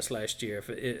SEC West last year.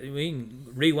 We can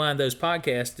rewind those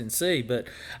podcasts and see. But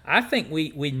I think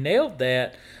we nailed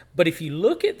that. But if you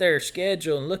look at their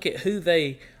schedule and look at who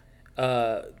they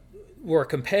were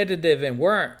competitive and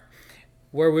weren't,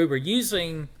 where we were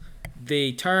using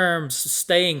the terms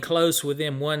staying close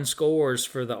within 1 scores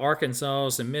for the Arkansas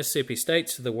and Mississippi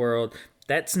States of the world,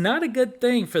 that's not a good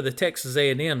thing for the Texas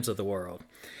A&Ms of the world.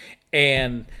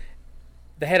 And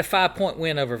they had a 5-point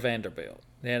win over Vanderbilt.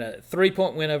 They had a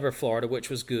 3-point win over Florida,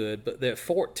 which was good, but they're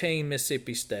 14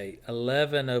 Mississippi State,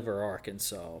 11 over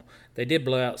Arkansas. They did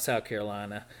blow out South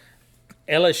Carolina.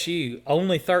 LSU,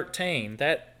 only 13.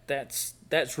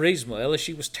 That's reasonable.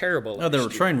 LSU was terrible last They were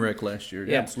year. a train wreck last year.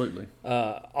 Yeah. Absolutely.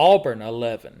 Auburn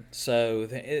 11. So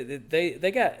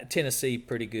they got Tennessee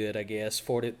pretty good, I guess,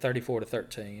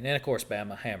 34-13. And of course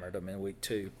Bama hammered them in week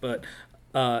 2. But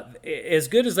as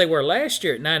good as they were last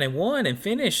year at 9-1 and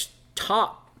finished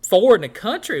top 4 in the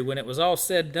country when it was all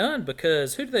said and done,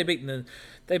 because who did they beat?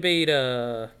 They beat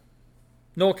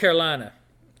North Carolina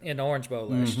in the Orange Bowl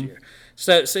last year.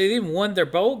 So they even won their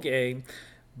bowl game,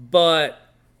 but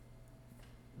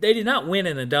they did not win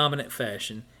in a dominant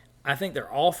fashion. I think their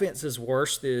offense is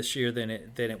worse this year than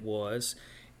it was,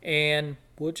 and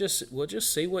we'll just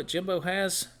see what Jimbo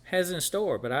has in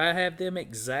store. But I have them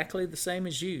exactly the same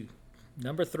as you,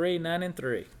 number 3,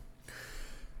 9-3.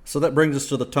 So that brings us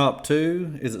to the top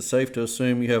 2. Is it safe to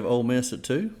assume you have Ole Miss at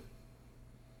 2?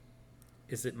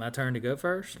 Is it my turn to go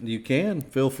first? You can.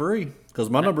 Feel free. Because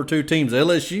my number 2 team's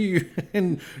LSU,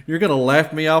 and you're going to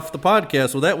laugh me off the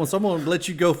podcast with that one, so I'm going to let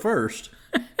you go first.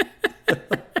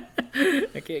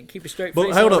 I can't keep a straight But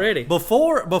face hold already.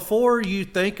 up. Before you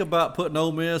think about putting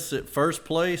Ole Miss at first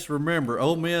place, remember,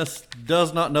 Ole Miss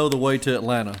does not know the way to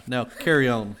Atlanta. Now, carry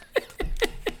on.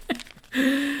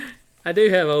 I do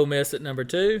have Ole Miss at number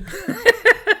 2.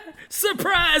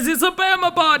 Surprise! It's a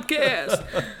Bama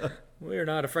podcast. We're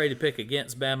not afraid to pick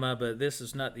against Bama, but this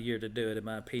is not the year to do it, in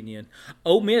my opinion.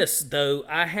 Ole Miss, though,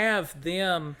 I have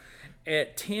them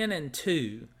at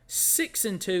 10-2,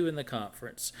 6-2 in the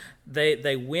conference.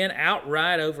 They win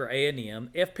outright over A&M.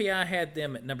 FPI had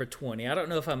them at number 20. I don't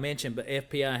know if I mentioned, but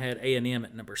FPI had A&M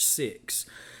at number 6.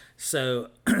 So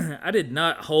I did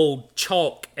not hold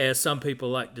chalk, as some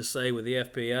people like to say, with the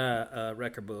FPI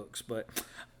record books. But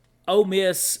Ole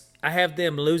Miss, I have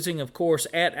them losing, of course,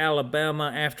 at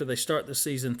Alabama after they start the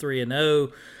season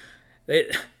 3-0.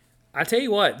 I tell you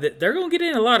what, they're going to get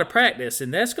in a lot of practice,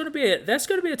 and that's going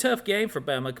to be a tough game for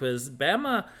Bama, because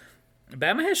Bama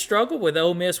has struggled with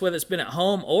Ole Miss, whether it's been at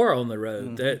home or on the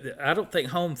road. Mm-hmm. I don't think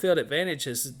home field advantage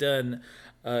has done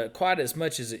quite as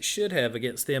much as it should have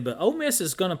against them. But Ole Miss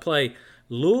is going to play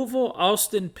Louisville,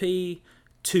 Austin Peay,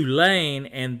 Tulane,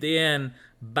 and then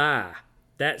bye.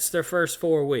 That's their first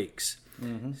 4 weeks.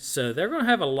 Mm-hmm. So they're going to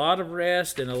have a lot of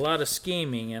rest and a lot of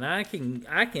scheming, and I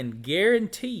can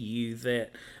guarantee you that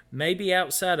maybe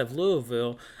outside of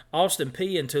Louisville, Austin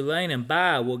Peay and Tulane and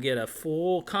bye will get a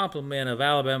full complement of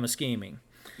Alabama scheming.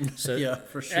 So yeah,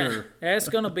 for sure. That's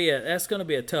going to be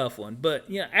a tough one. But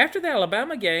after the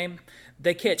Alabama game,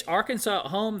 they catch Arkansas at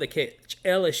home, they catch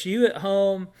LSU at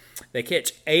home, they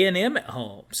catch A&M at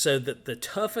home. So the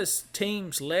toughest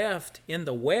teams left in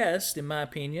the West, in my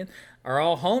opinion, are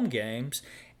all home games.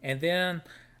 And then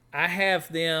I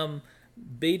have them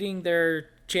beating their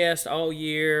chest all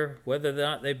year, whether or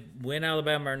not they win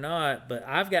Alabama or not. But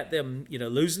I've got them,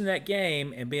 losing that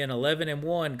game and being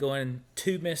 11-1, going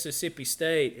to Mississippi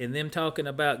State, and them talking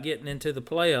about getting into the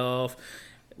playoff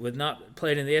with not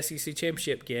playing in the SEC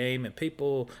championship game, and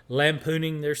people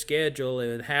lampooning their schedule,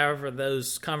 and however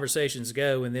those conversations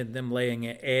go, and then them laying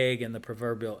an egg in the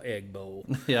proverbial egg bowl.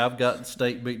 Yeah, I've got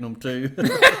State beating them too.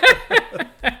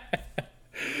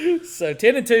 So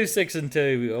 10-2,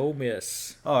 6-2, Ole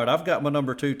Miss. All right, I've got my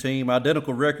number 2 team,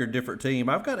 identical record, different team.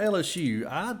 I've got LSU.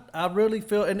 I really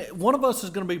feel, and one of us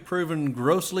is going to be proven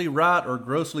grossly right or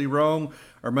grossly wrong,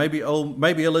 or maybe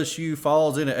LSU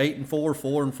falls in at 8-4,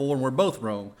 4-4, and we're both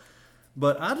wrong.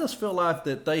 But I just feel like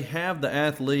that they have the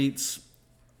athletes.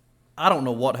 I don't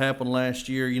know what happened last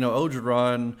year.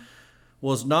 Orgeron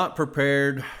was not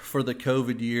prepared for the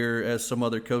COVID year as some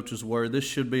other coaches were. This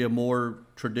should be a more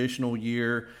traditional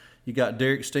year. You got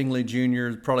Derek Stingley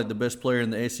Jr., probably the best player in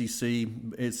the SEC.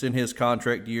 It's in his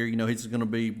contract year. He's going to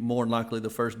be more than likely the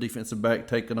first defensive back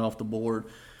taken off the board.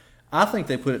 I think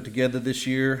they put it together this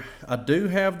year. I do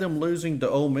have them losing to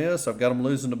Ole Miss. I've got them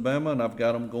losing to Bama, and I've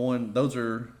got them going. Those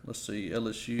are,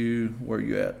 LSU, where are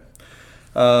you at?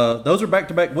 Those are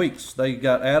back-to-back weeks. They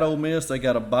got at Ole Miss, they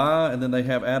got a bye, and then they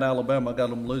have at Alabama. I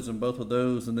got them losing both of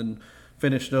those, and then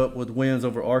finished up with wins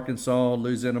over Arkansas,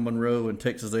 Louisiana Monroe, and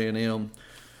Texas A&M.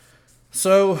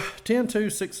 So 10-2,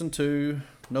 6-2,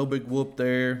 no big whoop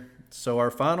there. So our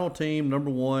final team, number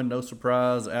 1, no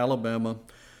surprise, Alabama.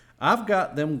 I've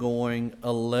got them going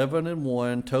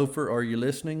 11-1. Topher, are you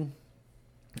listening?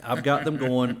 I've got them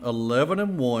going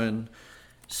 11-1.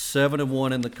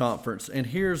 7-1 in the conference. And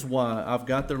here's why. I've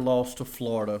got their loss to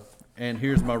Florida, and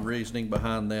here's my reasoning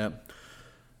behind that.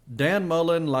 Dan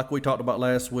Mullen, like we talked about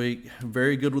last week,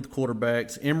 very good with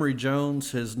quarterbacks. Emory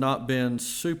Jones has not been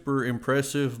super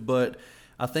impressive, but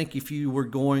I think if you were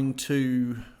going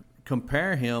to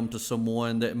compare him to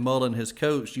someone that Mullen has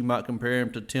coached, you might compare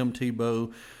him to Tim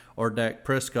Tebow or Dak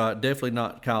Prescott. Definitely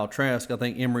not Kyle Trask. I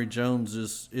think Emory Jones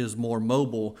is more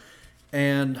mobile.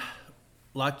 And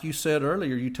like you said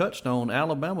earlier, you touched on,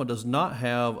 Alabama does not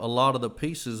have a lot of the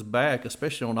pieces back,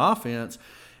 especially on offense.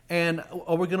 And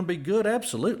are we going to be good?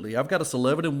 Absolutely. I've got us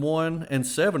 11-1 and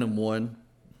 7-1.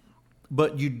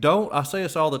 But you don't, I say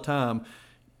this all the time,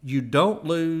 you don't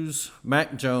lose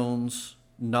Mac Jones,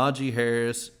 Najee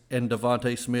Harris, and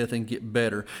Devontae Smith and get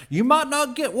better. You might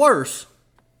not get worse,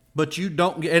 but you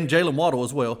don't get, and Jalen Waddle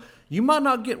as well. You might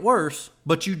not get worse,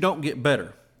 but you don't get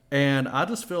better. And I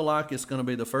just feel like it's going to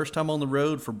be the first time on the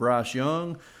road for Bryce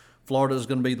Young. Florida is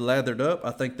going to be lathered up.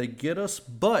 I think they get us,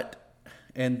 but,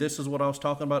 and this is what I was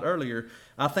talking about earlier,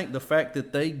 I think the fact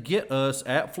that they get us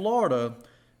at Florida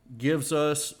gives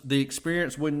us the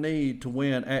experience we need to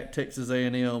win at Texas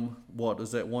A&M. What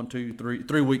is that?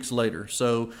 3 weeks later.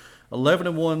 So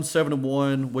 11-1,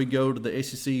 7-1. We go to the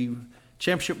SEC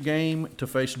championship game to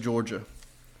face Georgia.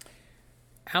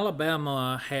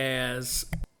 Alabama has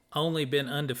only been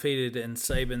undefeated in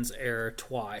Saban's era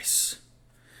twice.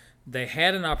 They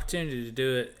had an opportunity to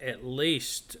do it, at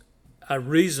least a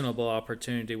reasonable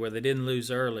opportunity where they didn't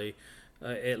lose early,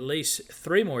 at least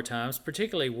 3 more times,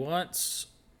 particularly once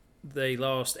they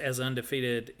lost as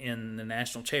undefeated in the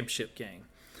national championship game.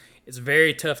 It's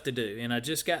very tough to do, and I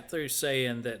just got through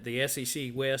saying that the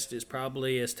SEC West is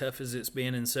probably as tough as it's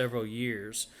been in several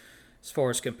years as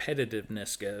far as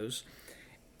competitiveness goes.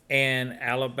 And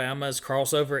Alabama's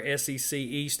crossover SEC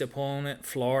East opponent,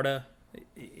 Florida,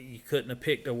 you couldn't have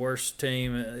picked a worse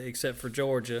team except for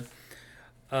Georgia.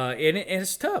 And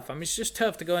it's tough. I mean, it's just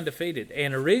tough to go undefeated.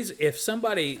 And if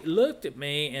somebody looked at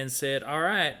me and said, "All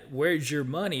right, where's your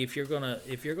money? If you're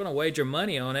gonna wager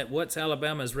money on it, what's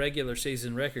Alabama's regular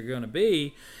season record going to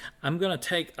be?" I'm going to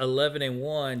take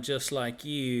 11-1, just like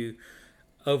you,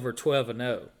 over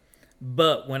 12-0.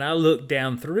 But when I look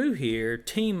down through here,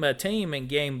 team by team and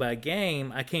game by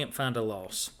game, I can't find a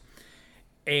loss.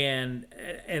 And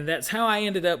that's how I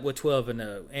ended up with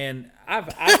 12-0. And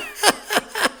I've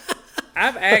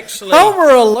actually Homer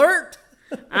alert.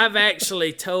 I've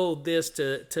actually told this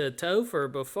to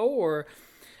Topher before.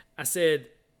 I said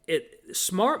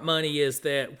smart money is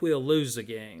that we'll lose the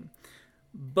game.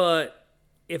 But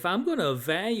if I'm going to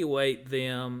evaluate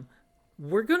them,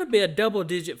 we're going to be a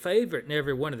double-digit favorite in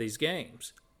every one of these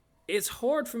games. It's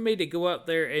hard for me to go up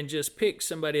there and just pick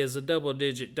somebody as a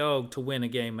double-digit dog to win a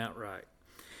game outright.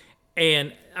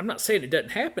 And I'm not saying it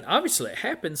doesn't happen. Obviously, it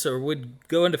happens, or we'd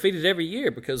go undefeated every year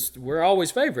because we're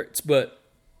always favorites. But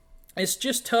it's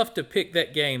just tough to pick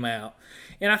that game out.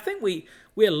 And I think we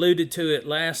alluded to it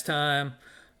last time,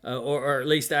 or at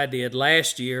least I did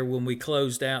last year when we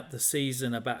closed out the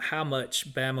season, about how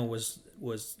much Bama was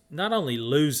not only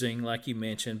losing, like you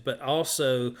mentioned, but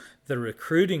also the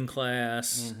recruiting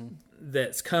class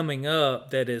that's coming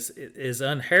up that is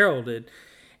unheralded.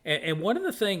 And one of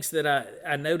the things that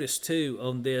I noticed, too,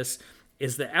 on this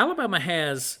is that Alabama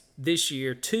has this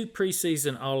year 2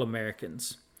 preseason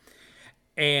All-Americans,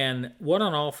 and one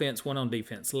on offense, one on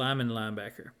defense, lineman,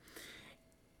 linebacker.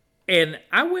 And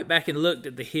I went back and looked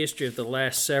at the history of the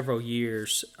last several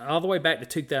years, all the way back to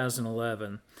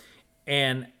 2011,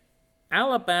 and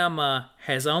Alabama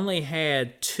has only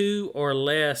had 2 or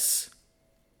less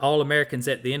All-Americans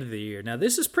at the end of the year. Now,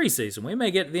 this is preseason. We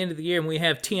may get to the end of the year and we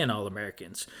have 10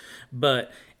 All-Americans.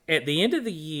 But at the end of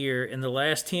the year, in the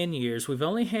last 10 years, we've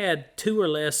only had 2 or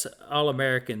less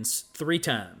All-Americans 3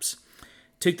 times.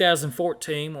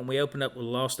 2014, when we opened up, we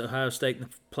lost to Ohio State in the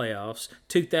playoffs.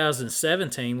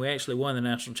 2017, we actually won the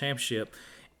national championship.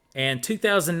 And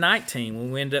 2019,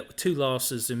 when we ended up with 2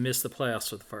 losses and missed the playoffs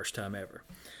for the first time ever.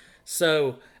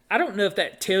 So I don't know if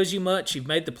that tells you much. You've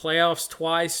made the playoffs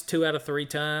twice, 2 out of 3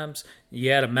 times.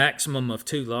 You had a maximum of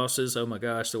 2 losses. Oh, my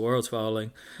gosh, the world's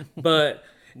falling. But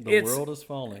the world is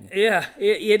falling. Yeah,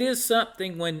 it is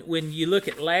something when you look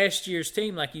at last year's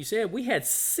team, like you said, we had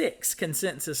 6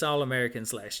 consensus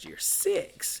All-Americans last year.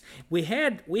 6. We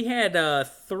had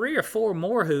 3 or 4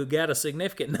 more who got a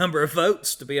significant number of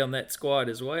votes to be on that squad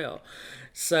as well.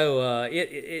 So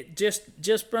it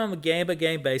just from a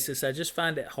game-by-game basis, I just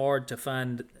find it hard to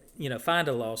find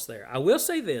a loss there. I will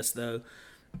say this, though,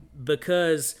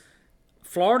 because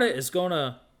Florida is going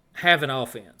to have an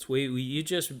offense. You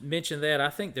just mentioned that. I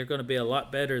think they're going to be a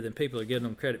lot better than people are giving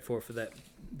them credit for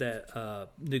that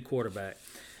new quarterback.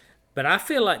 But I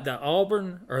feel like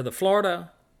the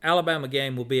Florida-Alabama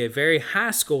game will be a very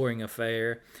high-scoring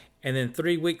affair. And then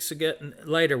 3 weeks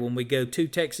later, when we go to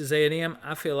Texas A&M,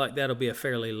 I feel like that'll be a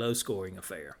fairly low-scoring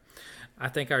affair. I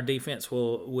think our defense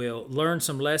will learn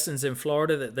some lessons in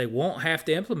Florida that they won't have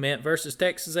to implement versus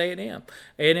Texas A&M.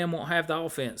 A&M won't have the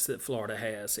offense that Florida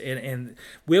has. And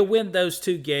we'll win those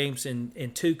 2 games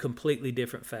in 2 completely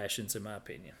different fashions, in my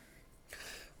opinion.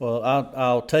 Well,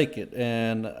 I'll take it.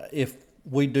 And if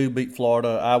we do beat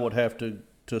Florida, I would have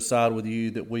to side with you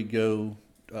that we go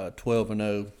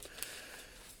 12-0.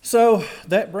 So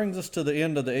that brings us to the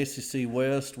end of the SEC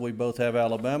West. We both have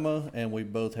Alabama and we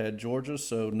both had Georgia,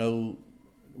 so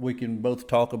we can both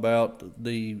talk about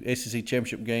the SEC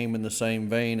championship game in the same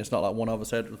vein. It's not like one of us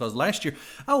had, because last year.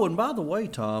 Oh, and by the way,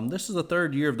 Tom, this is the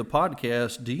 3rd year of the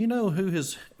podcast. Do you know who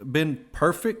has been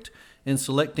perfect in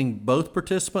selecting both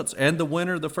participants and the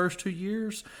winner the first 2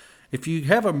 years? If you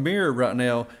have a mirror right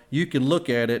now, you can look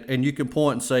at it and you can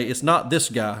point and say, it's not this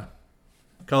guy,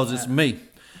 because it's me.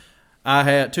 I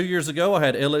had 2 years ago, I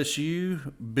had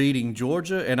LSU beating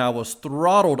Georgia, and I was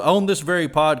throttled on this very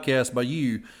podcast by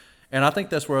you. And I think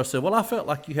that's where I said, well, I felt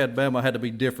like you had Bama had to be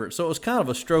different. So it was kind of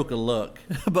a stroke of luck.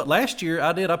 But last year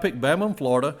I picked Bama and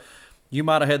Florida. You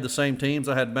might have had the same teams.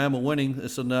 I had Bama winning.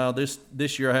 So now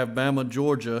this year I have Bama,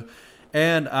 Georgia.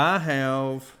 And I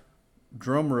have,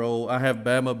 drum roll, I have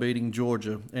Bama beating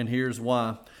Georgia. And here's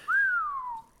why.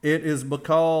 It is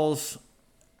because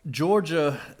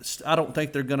Georgia, I don't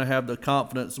think they're going to have the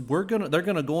confidence. They're going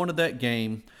to go into that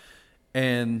game,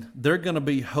 and they're going to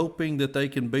be hoping that they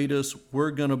can beat us.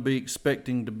 We're going to be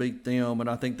expecting to beat them, and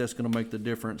I think that's going to make the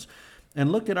difference.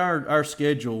 And look at our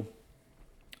schedule.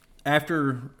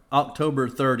 After October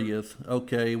 30th,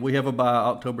 okay, we have a bye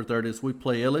October 30th. We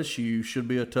play LSU, should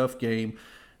be a tough game.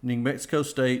 New Mexico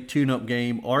State, tune-up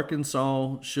game.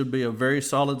 Arkansas should be a very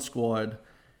solid squad.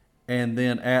 And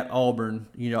then at Auburn,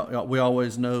 we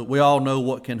all know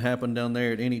what can happen down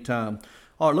there at any time.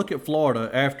 All right, look at Florida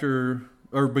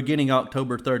beginning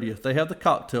October 30th. They have the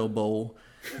Cocktail Bowl.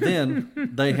 Then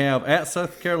they have at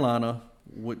South Carolina,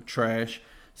 with trash.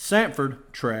 Samford,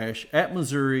 trash. At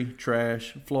Missouri,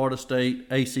 trash. Florida State,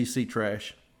 ACC,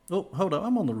 trash. Oh, hold on.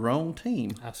 I'm on the wrong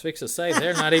team. I was fixing to say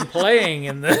they're not even playing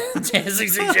in the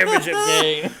SEC championship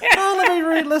game. Let me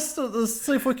read. Let's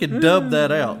see if we can dub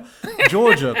that out.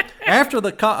 Georgia,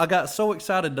 I got so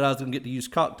excited that I was going to get to use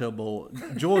Cocktail Bowl.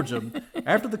 Georgia,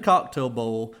 after the Cocktail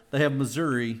Bowl, they have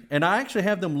Missouri, and I actually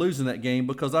have them losing that game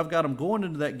because I've got them going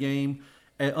into that game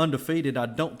undefeated. I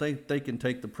don't think they can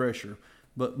take the pressure.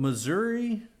 But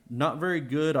Missouri, not very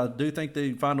good. I do think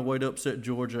they find a way to upset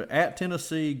Georgia. At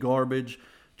Tennessee, garbage.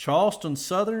 Charleston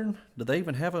Southern, do they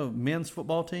even have a men's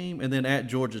football team? And then at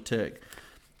Georgia Tech.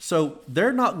 So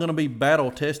they're not going to be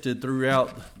battle-tested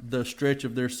throughout the stretch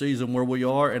of their season where we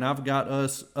are, and I've got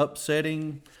us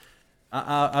upsetting.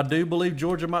 I do believe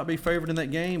Georgia might be favored in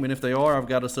that game, and if they are, I've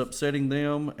got us upsetting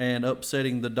them and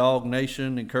upsetting the Dog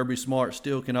Nation, and Kirby Smart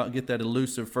still cannot get that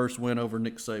elusive first win over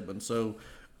Nick Saban. So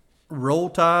roll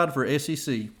Tide for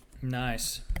SEC.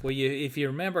 Nice. Well, if you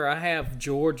remember, I have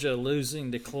Georgia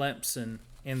losing to Clemson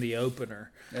in the opener,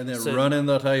 and then running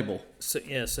the table. So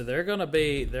they're going to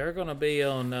be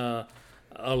on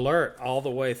alert all the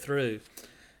way through.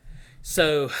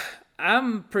 So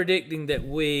I'm predicting that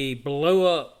we blow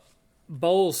up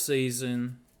bowl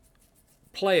season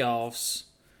playoffs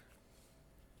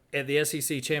at the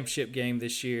SEC championship game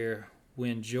this year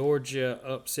when Georgia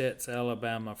upsets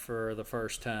Alabama for the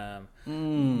first time.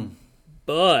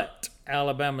 But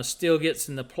Alabama still gets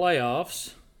in the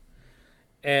playoffs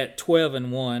at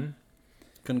 12-1.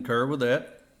 Concur with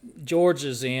that.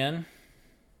 Georgia's in.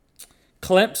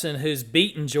 Clemson, who's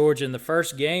beaten Georgia in the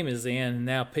first game, is in. And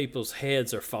now people's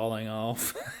heads are falling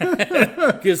off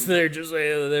because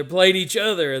they're playing each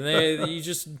other and you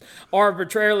just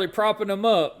arbitrarily propping them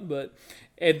up.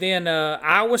 And then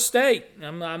Iowa State.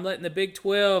 I'm letting the Big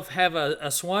 12 have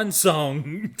a swan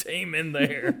song team in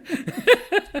there.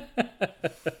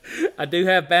 I do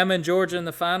have Bama and Georgia in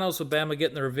the finals, with Bama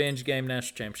getting the revenge game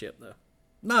national championship, though.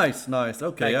 Nice.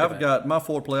 Okay, I've got my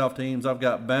 4 playoff teams. I've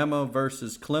got Bama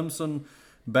versus Clemson.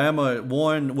 Bama at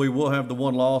 1. We will have the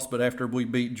 1 loss, but after we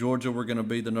beat Georgia, we're going to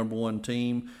be the number 1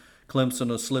 team. Clemson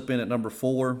will slip in at number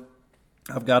 4.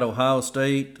 I've got Ohio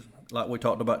State, like we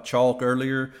talked about chalk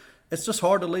earlier. It's just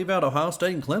hard to leave out Ohio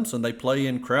State and Clemson. They play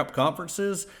in crap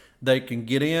conferences. They can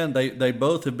get in. They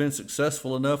both have been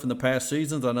successful enough in the past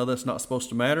seasons. I know that's not supposed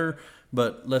to matter,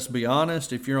 but let's be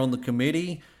honest. If you're on the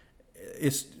committee,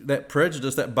 it's that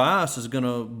prejudice, that bias is going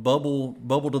to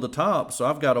bubble to the top. So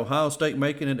I've got Ohio State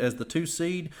making it as the 2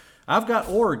 seed. I've got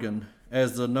Oregon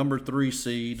as the number 3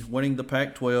 seed, winning the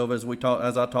Pac-12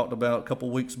 as I talked about a couple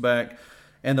weeks back.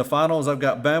 And the finals, I've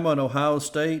got Bama and Ohio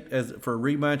State for a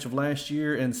rematch of last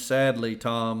year. And sadly,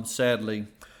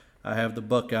 I have the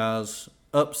Buckeyes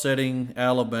upsetting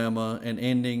Alabama and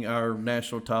ending our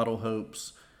national title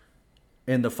hopes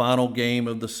in the final game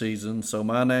of the season. So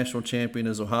my national champion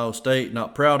is Ohio State.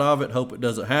 Not proud of it. Hope it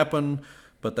doesn't happen,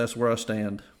 but that's where I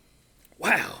stand.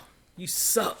 Wow, you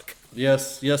suck.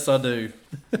 Yes, I do.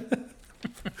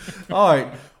 All right.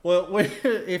 Well,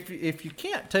 if you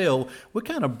can't tell, we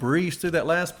kind of breezed through that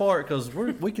last part because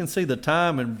we can see the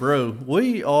time, and bro,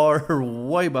 we are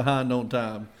way behind on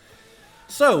time.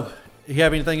 So, you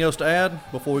have anything else to add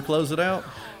before we close it out?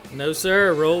 No,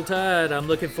 sir. Roll Tide. I'm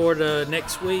looking forward to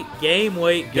next week. Game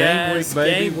week, guys. Game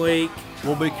week, baby. Game week.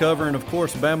 We'll be covering, of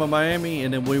course, Bama, Miami,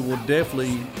 and then we will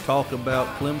definitely talk about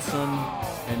Clemson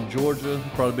and Georgia.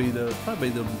 Probably be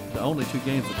the only 2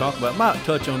 games to talk about. Might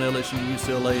touch on LSU and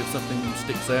UCLA if something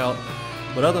sticks out.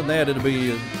 But other than that, it'll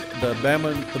be the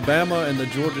Bama and the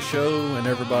Georgia show and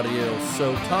everybody else.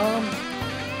 So, Tom,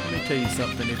 let me tell you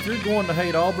something. If you're going to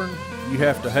hate Auburn, you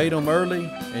have to hate them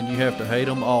early and you have to hate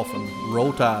them often.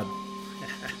 Roll Tide.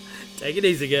 Take it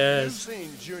easy, guys. You've seen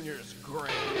Junior's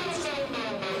grades.